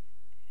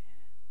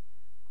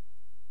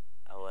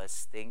 I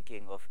was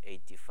thinking of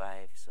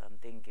 85, so I'm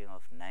thinking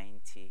of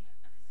 90.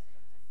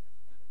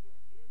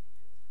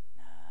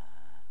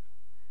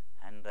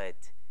 100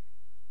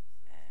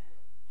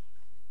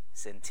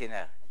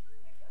 centenary.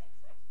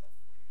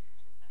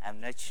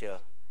 I'm not sure.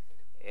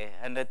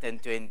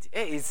 120.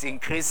 It's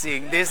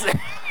increasing. This.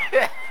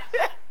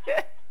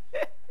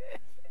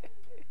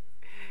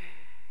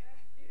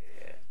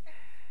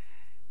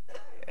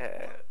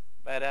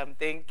 But I'm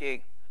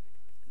thinking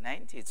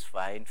 90 is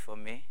fine for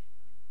me.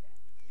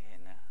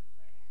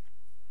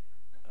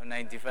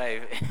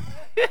 95.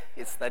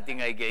 It's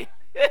starting again.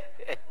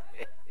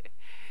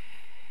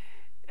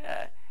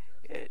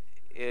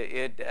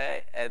 You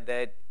die at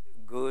that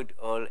good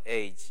old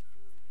age,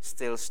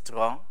 still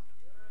strong,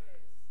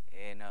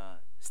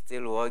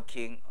 still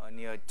walking on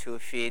your 2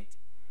 feet,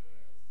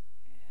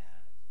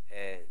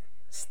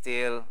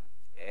 still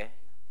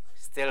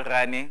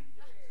running,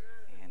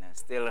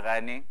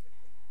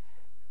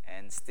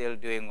 and still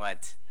doing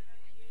what?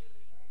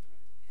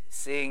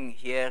 Seeing,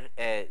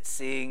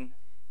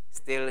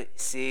 still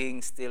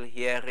seeing, still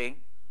hearing,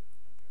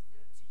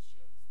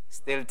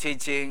 still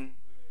teaching,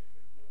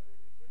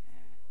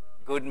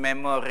 good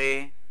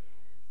memory,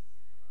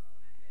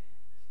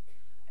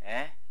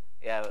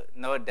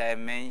 no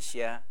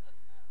dementia,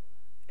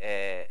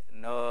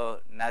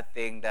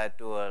 nothing that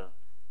will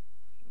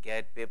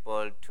get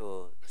people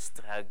to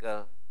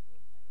struggle.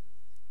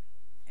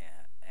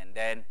 And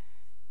then,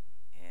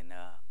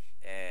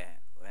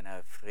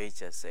 my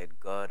fridge. I said,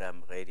 God,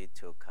 I'm ready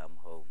to come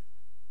home.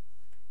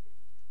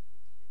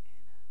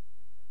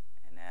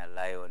 And I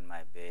lie on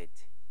my bed.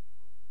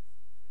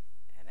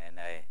 And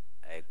then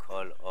I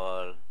call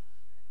all.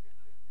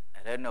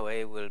 I don't know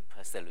where will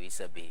Pastor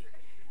Luisa be.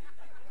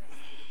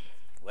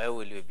 Where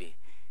will you be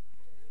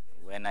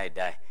when I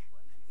die?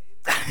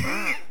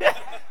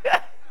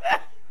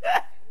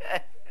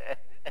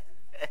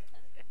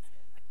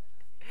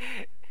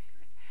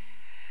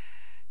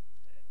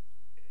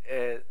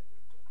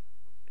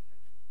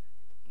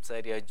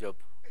 Inside your job.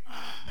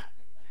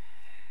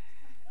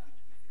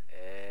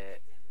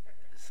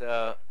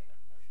 So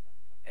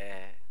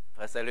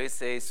Pastor Luis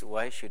says,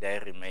 why should I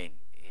remain?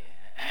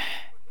 Yeah.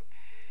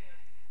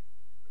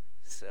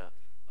 So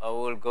I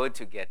will go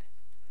together.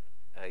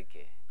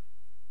 Okay.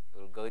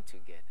 We'll go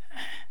together.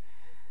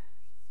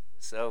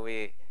 So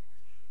we,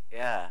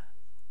 yeah.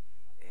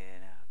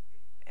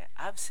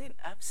 I've seen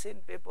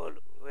people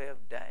who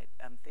have died.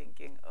 I'm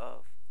thinking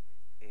of,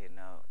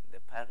 the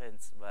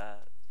parents were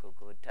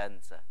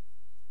Kukutanza.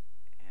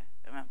 Yeah.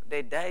 Remember,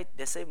 they died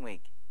the same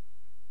week.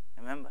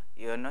 Remember,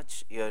 you're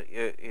not,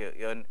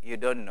 you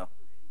don't know.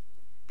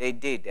 They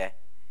did,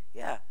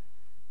 yeah.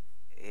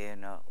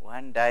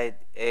 One died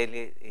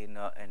early, and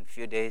a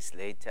few days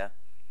later,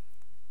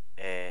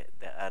 the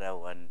other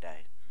one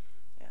died.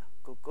 Yeah,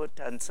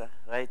 Kukutanza,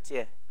 right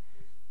here.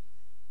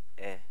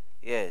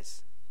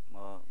 Yes,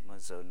 more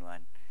zone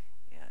 1.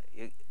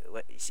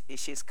 Yeah,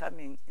 she's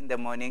coming in the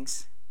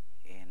mornings.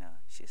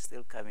 She's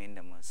still coming in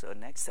the morning. So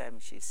next time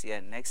she's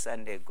here, next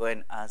Sunday, go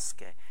and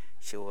ask her.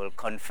 She will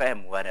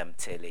confirm what I'm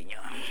telling you.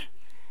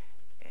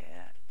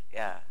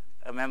 Yeah.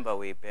 I remember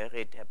we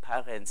buried her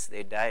parents.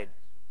 They died,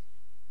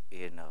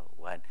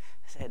 one.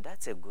 I said,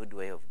 that's a good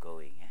way of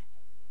going,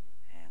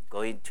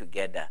 going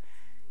together,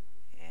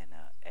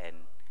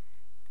 and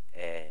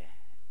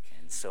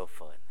so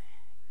forth.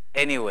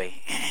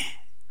 Anyway,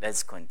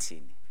 let's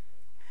continue.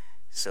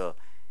 So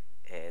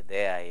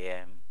there I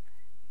am,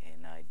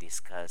 and I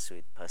discuss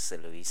with Pastor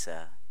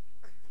Luisa.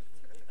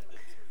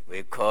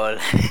 We call,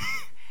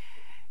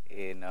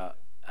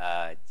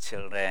 our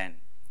children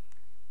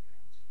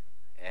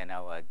and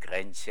our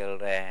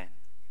grandchildren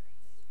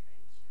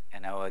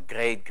and our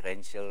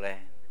great-grandchildren.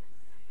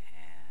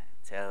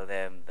 Tell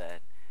them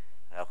that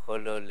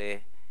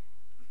Raholole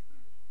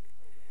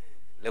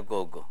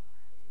Legogo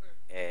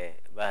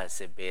ba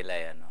sebela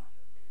yano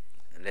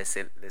le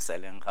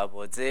saleng ga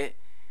botse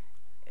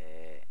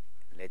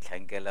le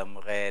tlhankela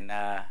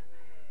morena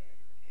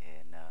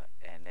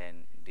and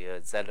then dio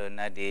tsa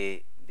lona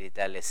di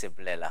tla le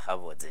sepolela ga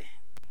botse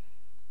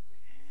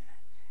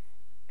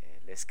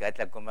le ska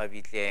tla ko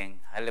mabitleng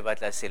ha le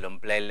batla selo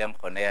mpolaeleng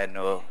gone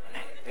yano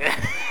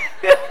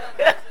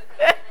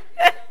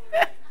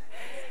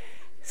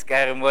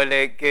ska re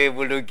mole ke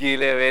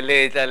bolokile be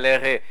le tla le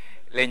re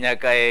le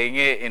nyaka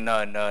eng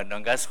no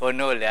nka se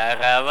kgone ho le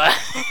araba.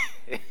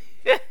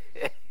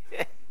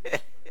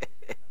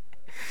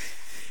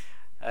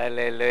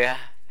 Hallelujah.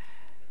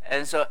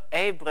 And so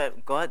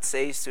Abraham, God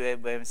says to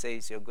Abraham,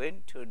 says, you're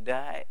going to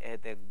die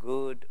at a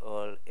good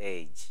old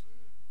age.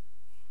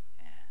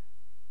 Yeah.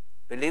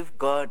 Believe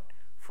God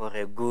for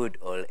a good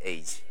old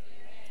age.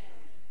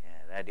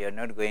 Yeah, that you're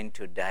not going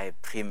to die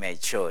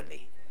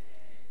prematurely.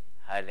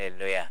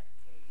 Hallelujah.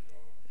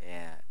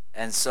 Yeah.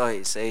 And so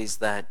he says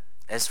that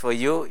as for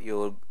you,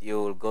 you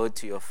will go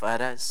to your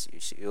fathers,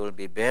 you will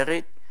be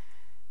buried.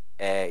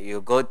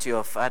 You go to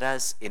your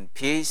fathers in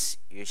peace,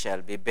 you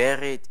shall be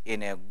buried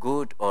in a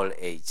good old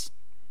age.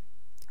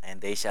 And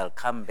they shall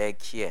come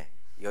back here,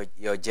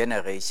 your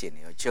generation,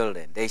 your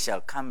children, they shall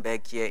come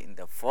back here in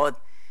the 4th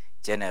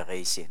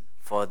generation.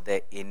 For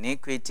the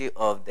iniquity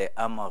of the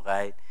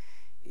Amorite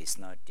is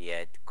not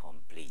yet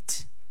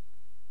complete.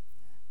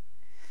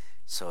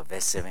 So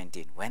verse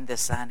 17, when the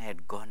sun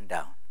had gone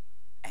down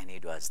and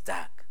it was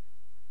dark,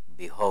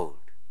 behold,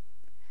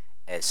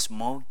 a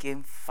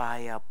smoking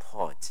fire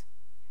pot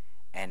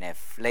and a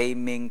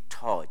flaming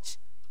torch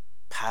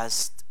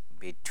passed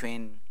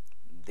between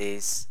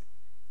these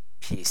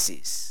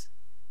pieces.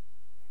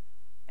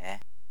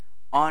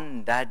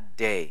 On that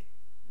day,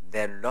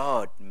 the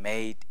Lord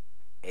made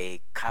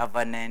a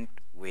covenant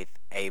with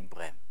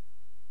Abram,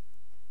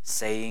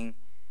 saying,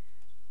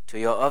 to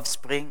your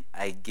offspring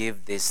I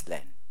give this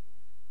land,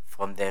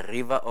 from the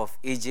river of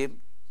Egypt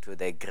to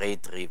the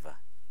great river,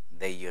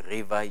 the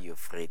river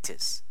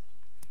Euphrates,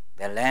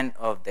 the land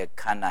of the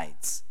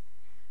Canaanites,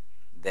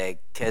 the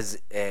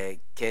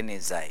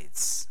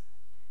Kenizzites,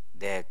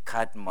 the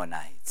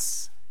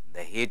Cadmonites,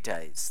 the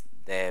Hittites,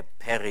 the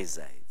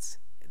Perizzites,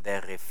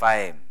 the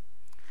Rephaim,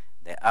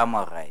 the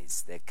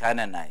Amorites, the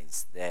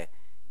Canaanites, the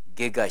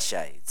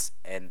Girgashites,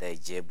 and the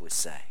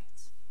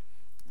Jebusites.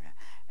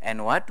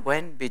 And what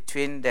went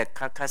between the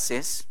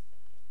carcasses?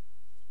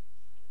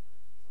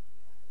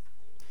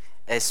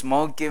 A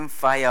smoking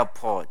fire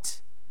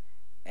pot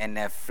and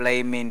a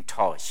flaming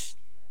torch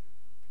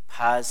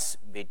passed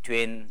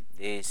between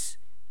these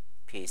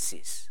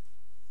pieces.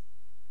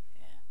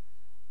 Yeah.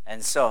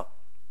 And so,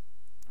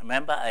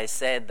 remember I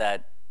said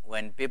that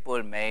when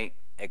people make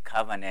a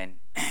covenant,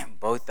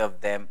 both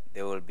of them,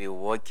 they will be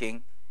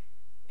walking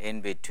in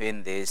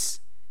between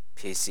these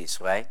pieces,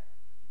 right?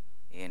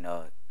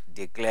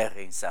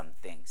 Declaring some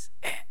things.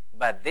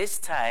 But this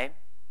time,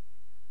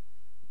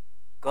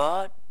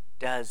 God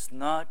does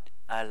not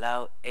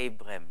allow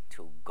Abram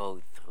to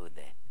go through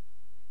that.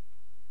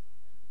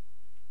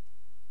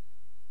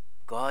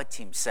 God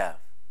himself,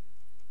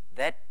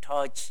 that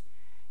torch,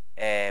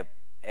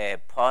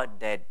 pot,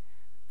 that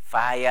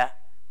fire,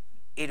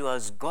 it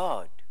was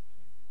God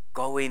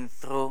going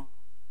through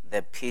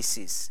the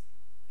pieces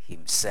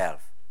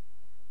himself,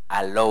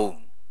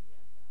 alone.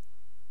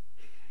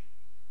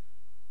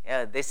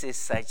 Yeah, this is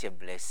such a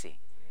blessing.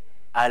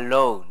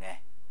 Alone.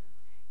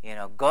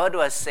 God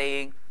was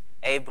saying,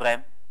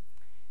 Abram,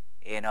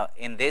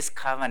 in this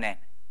covenant,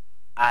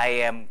 I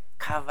am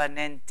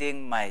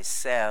covenanting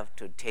myself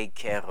to take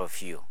care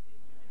of you.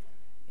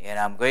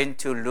 I'm going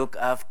to look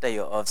after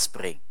your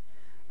offspring.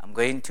 I'm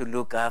going to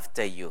look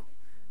after you.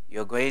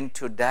 You're going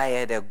to die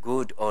at a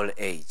good old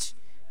age.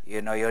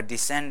 Your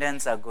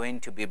descendants are going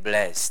to be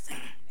blessed.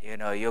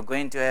 You're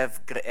going to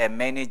have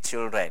many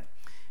children.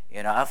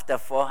 After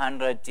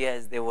 400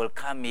 years, they will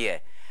come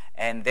here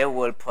and they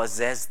will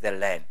possess the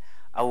land.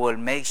 I will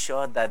make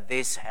sure that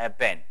this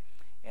happens.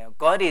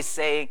 God is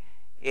saying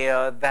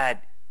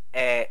that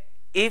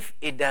if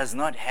it does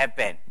not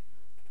happen,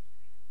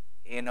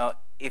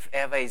 if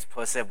ever is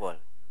possible,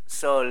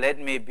 so let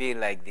me be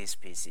like these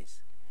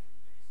pieces.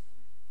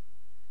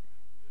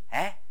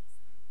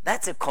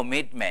 That's a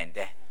commitment.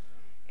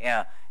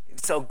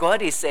 So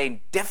God is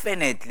saying,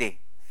 definitely,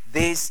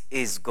 this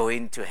is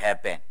going to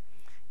happen.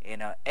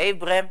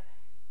 Abram,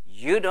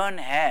 you don't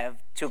have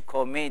to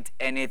commit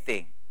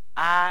anything.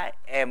 I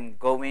am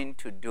going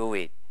to do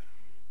it.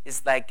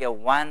 It's like a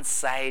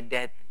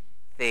one-sided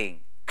thing,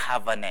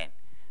 covenant,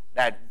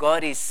 that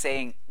God is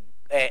saying,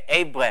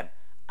 Abram,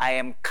 I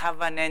am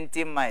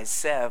covenanting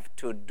myself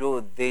to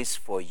do this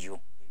for you.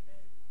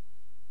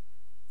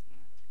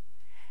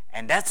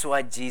 And that's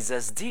what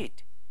Jesus did.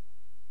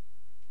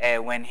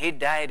 When he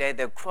died at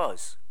the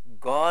cross,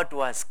 God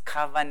was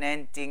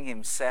covenanting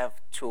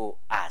himself to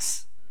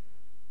us.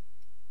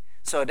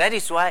 So that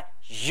is why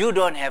you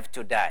don't have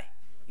to die.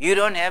 You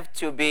don't have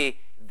to be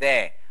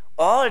there.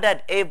 All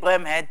that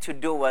Abraham had to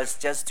do was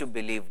just to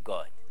believe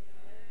God,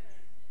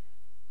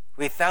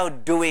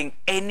 without doing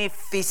any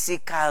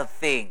physical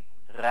thing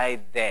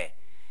right there.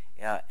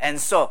 And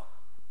so,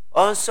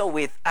 also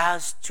with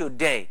us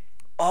today,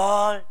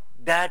 all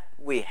that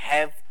we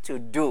have to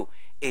do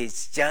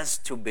is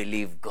just to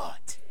believe God.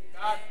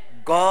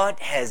 God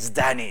has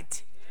done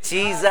it.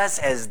 Jesus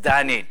has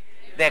done it.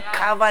 The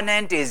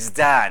covenant is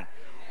done.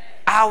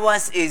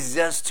 Ours is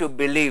just to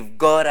believe.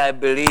 God, I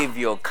believe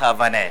your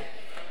covenant.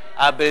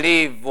 I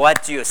believe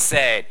what you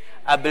said.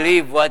 I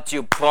believe what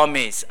you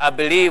promised. I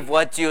believe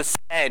what you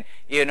said,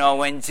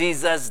 when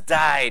Jesus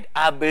died.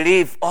 I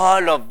believe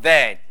all of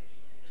that.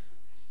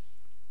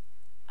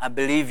 I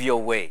believe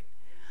your way.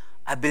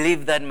 I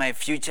believe that my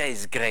future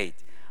is great.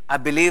 I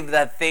believe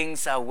that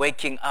things are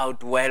working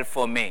out well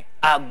for me.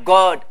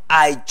 God,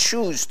 I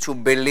choose to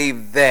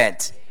believe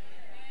that.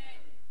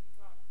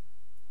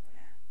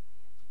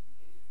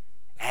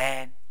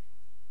 And,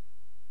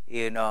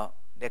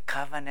 the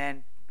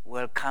covenant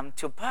will come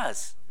to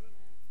pass.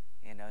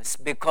 It's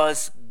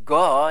because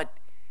God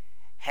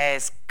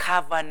has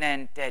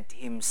covenanted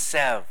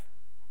himself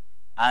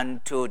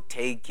unto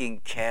taking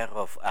care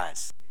of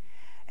us.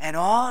 And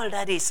all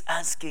that he's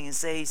asking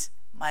says,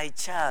 my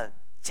child,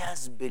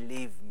 just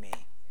believe me.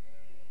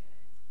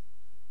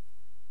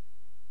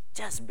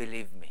 Just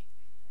believe me.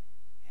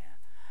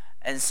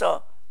 And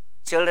so,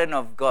 children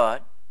of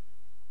God,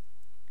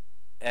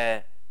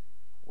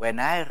 when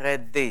I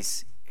read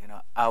this,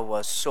 I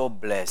was so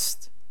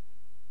blessed.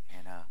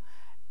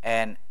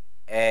 And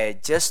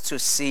just to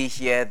see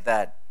here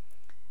that,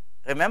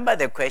 remember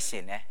the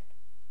question,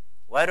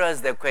 What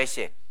was the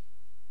question?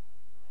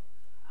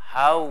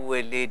 How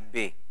will it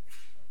be?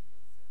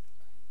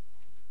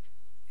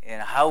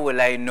 And how will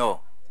I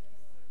know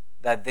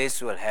that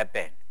this will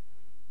happen?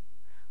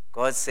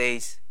 God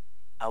says,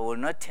 I will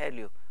not tell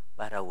you,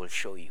 but I will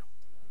show you.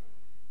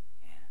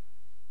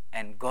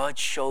 And God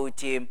showed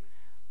him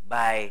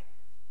by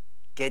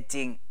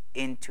getting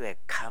into a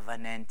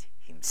covenant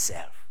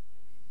himself.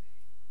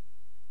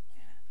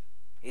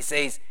 He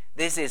says,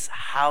 this is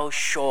how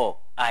sure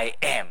I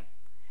am.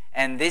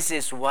 And this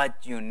is what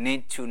you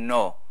need to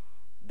know,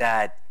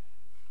 that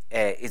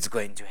it's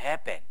going to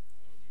happen.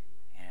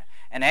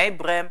 And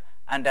Abraham,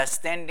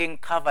 understanding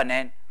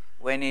covenant,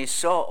 when he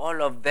saw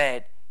all of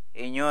that,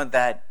 he knew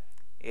that,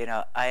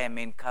 I am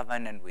in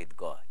covenant with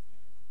God.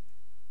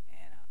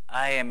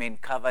 I am in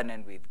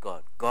covenant with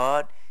God.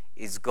 God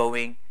is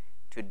going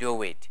to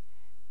do it.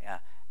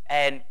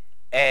 And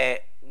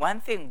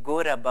one thing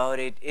good about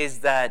it is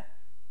that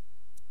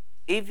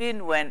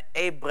even when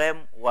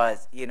Abraham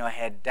was,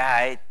 had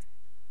died,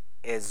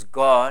 is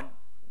gone,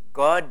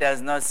 God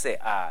does not say,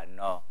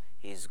 no,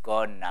 he's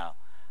gone now.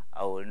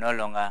 I will no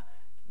longer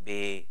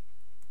be,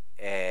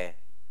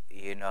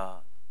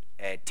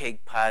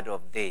 take part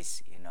of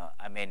this.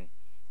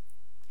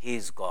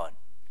 he's gone.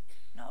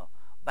 No.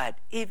 But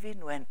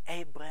even when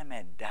Abraham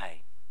had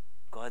died,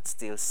 God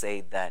still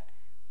said that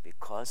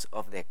because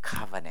of the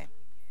covenant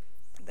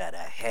that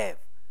I have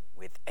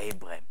with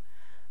Abraham,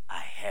 I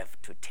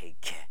have to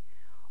take care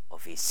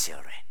of his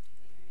children.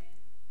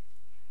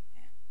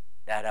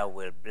 That I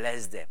will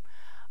bless them.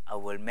 I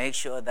will make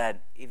sure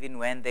that even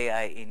when they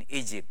are in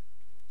Egypt,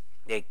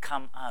 they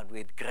come out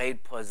with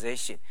great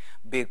possession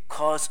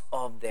because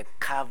of the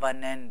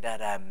covenant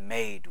that I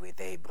made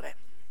with Abraham.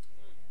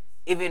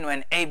 Even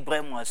when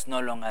Abraham was no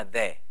longer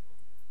there,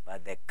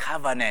 but the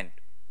covenant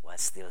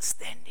was still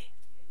standing.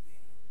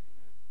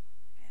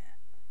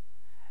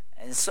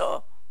 Yeah. And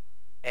so,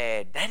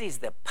 that is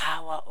the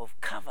power of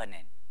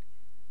covenant.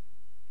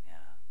 Yeah.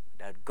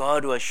 That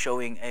God was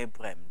showing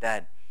Abraham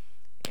that,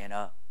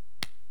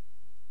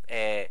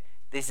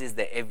 this is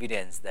the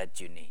evidence that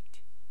you need.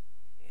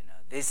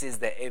 This is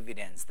the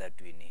evidence that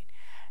we need.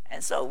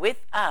 And so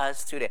with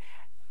us today,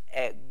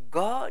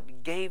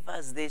 God gave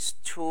us these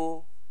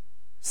two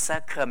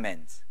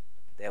sacraments,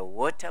 the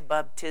water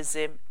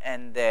baptism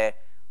and the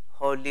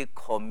Holy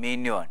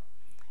Communion,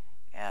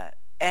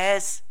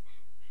 as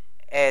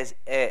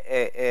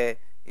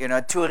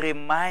to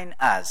remind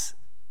us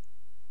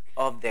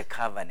of the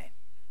covenant.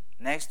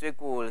 Next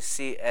week we will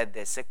see at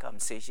the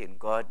circumcision,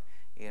 God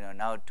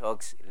now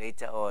talks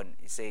later on.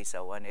 He says,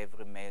 I want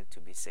every male to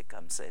be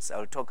circumcised.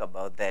 I'll talk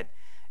about that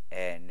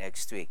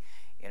next week.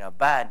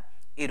 But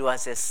it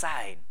was a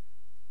sign,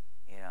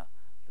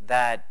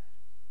 that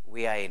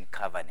we are in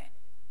covenant.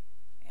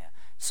 Yeah.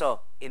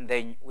 So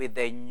with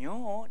the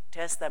New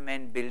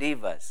Testament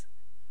believers,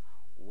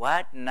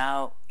 what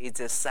now is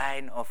a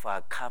sign of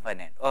our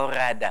covenant? Or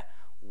rather,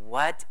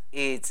 what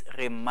is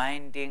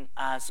reminding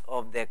us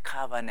of the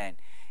covenant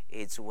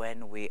is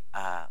when we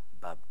are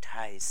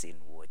baptized in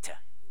water.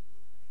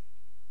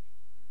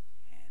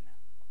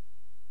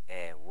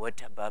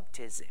 Water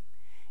baptism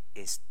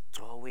is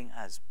drawing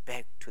us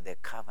back to the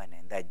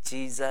covenant that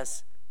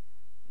Jesus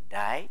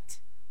died,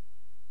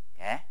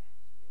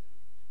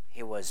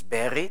 he was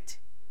buried,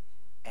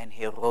 and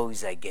he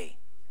rose again.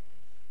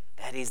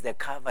 That is the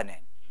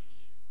covenant.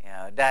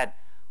 That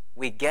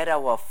we get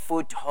our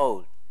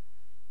foothold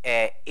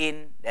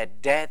in the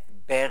death,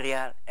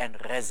 burial, and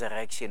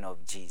resurrection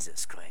of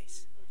Jesus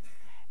Christ.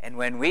 And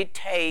when we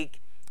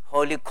take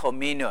Holy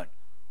Communion,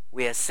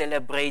 we are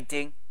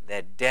celebrating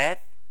the death,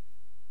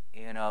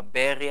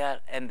 burial,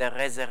 and the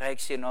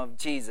resurrection of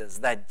Jesus,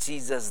 that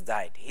Jesus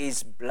died.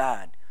 His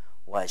blood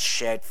was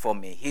shed for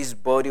me. His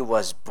body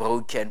was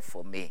broken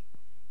for me.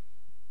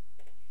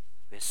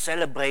 We're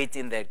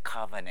celebrating that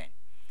covenant.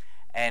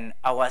 And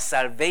our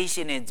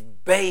salvation is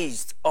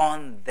based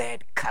on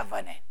that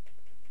covenant.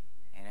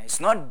 It's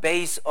not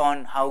based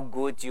on how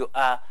good you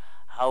are,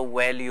 how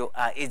well you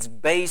are. It's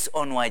based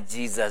on what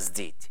Jesus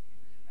did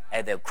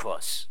at the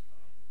cross.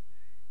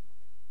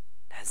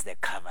 That's the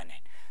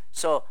covenant.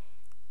 So,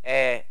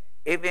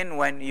 even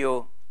when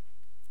you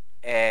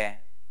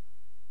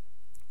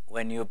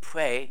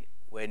pray,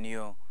 when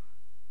you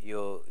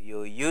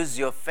use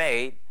your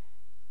faith,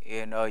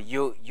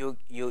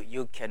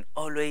 you can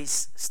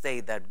always say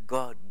that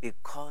God,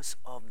 because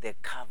of the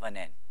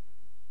covenant,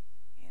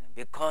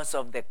 because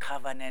of the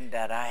covenant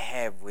that I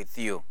have with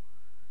you,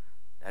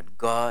 that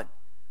God,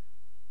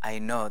 I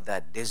know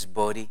that this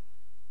body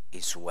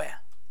is well,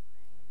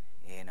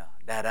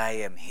 that I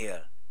am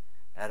healed,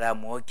 that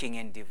I'm walking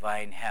in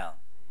divine health,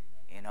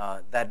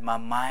 that my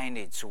mind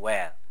is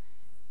well,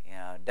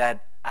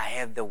 that I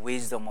have the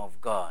wisdom of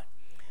God,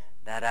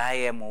 that I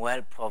am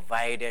well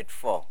provided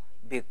for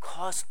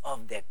because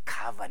of the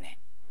covenant.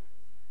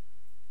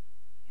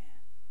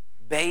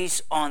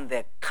 Based on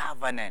the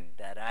covenant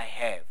that I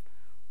have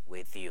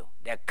with you.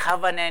 The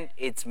covenant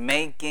is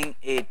making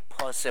it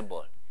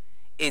possible.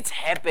 It's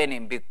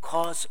happening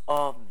because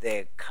of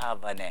the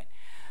covenant.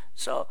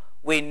 So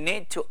we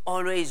need to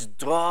always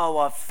draw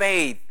our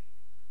faith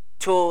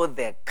to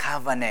the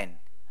covenant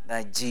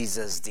that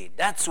Jesus did.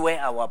 That's where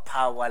our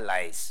power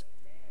lies.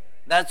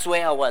 That's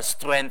where our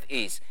strength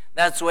is.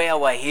 That's where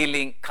our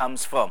healing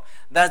comes from.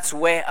 That's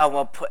where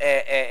our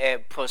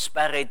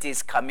prosperity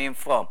is coming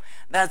from.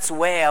 That's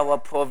where our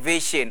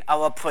provision,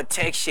 our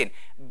protection,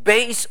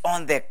 based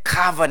on the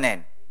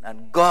covenant.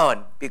 And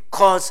God,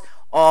 because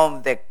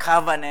of the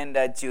covenant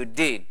that you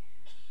did,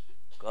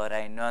 God,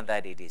 I know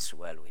that it is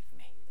well with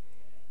me.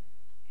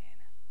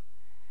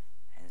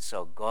 And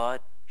so God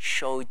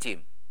showed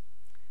him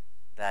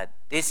that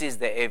this is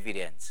the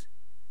evidence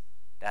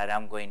that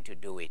I'm going to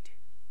do it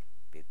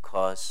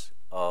because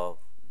of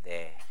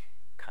the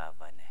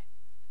covenant.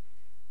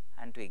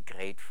 Aren't we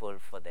grateful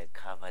for the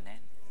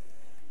covenant?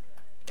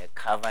 The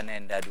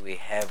covenant that we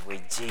have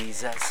with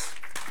Jesus.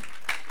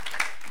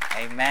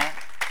 Amen.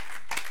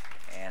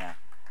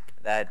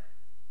 That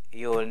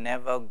you will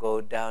never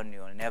go down, you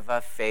will never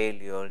fail,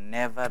 you will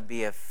never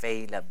be a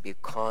failure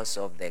because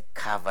of the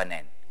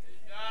covenant.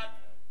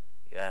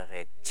 You are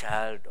a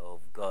child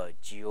of God.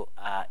 You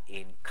are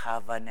in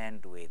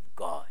covenant with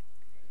God.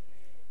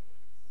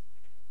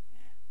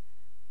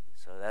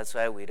 So that's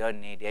why we don't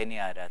need any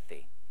other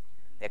thing.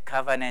 The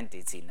covenant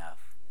is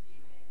enough.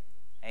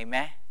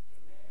 Amen.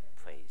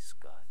 Praise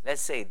God.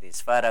 Let's say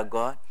this. Father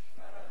God,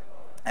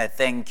 I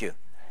thank you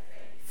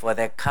for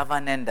the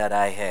covenant that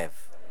I have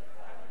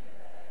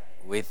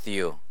with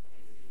you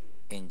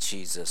in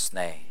Jesus'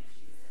 name.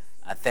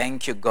 I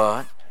thank you,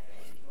 God,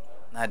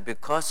 that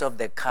because of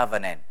the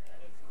covenant,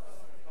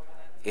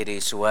 it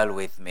is well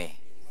with me.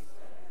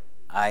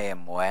 I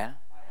am well.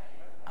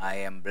 I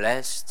am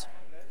blessed.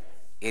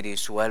 It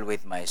is well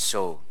with my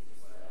soul.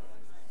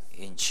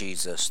 In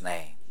Jesus'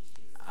 name.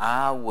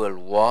 I will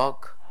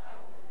walk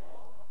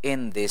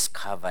in this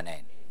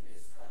covenant.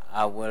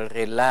 I will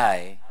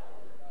rely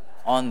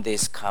on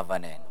this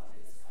covenant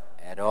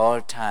at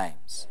all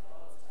times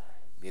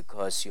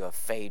because you are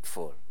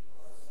faithful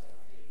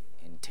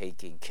in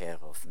taking care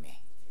of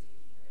me.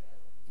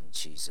 In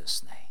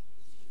Jesus' name.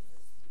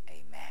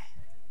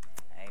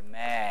 Amen.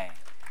 Amen.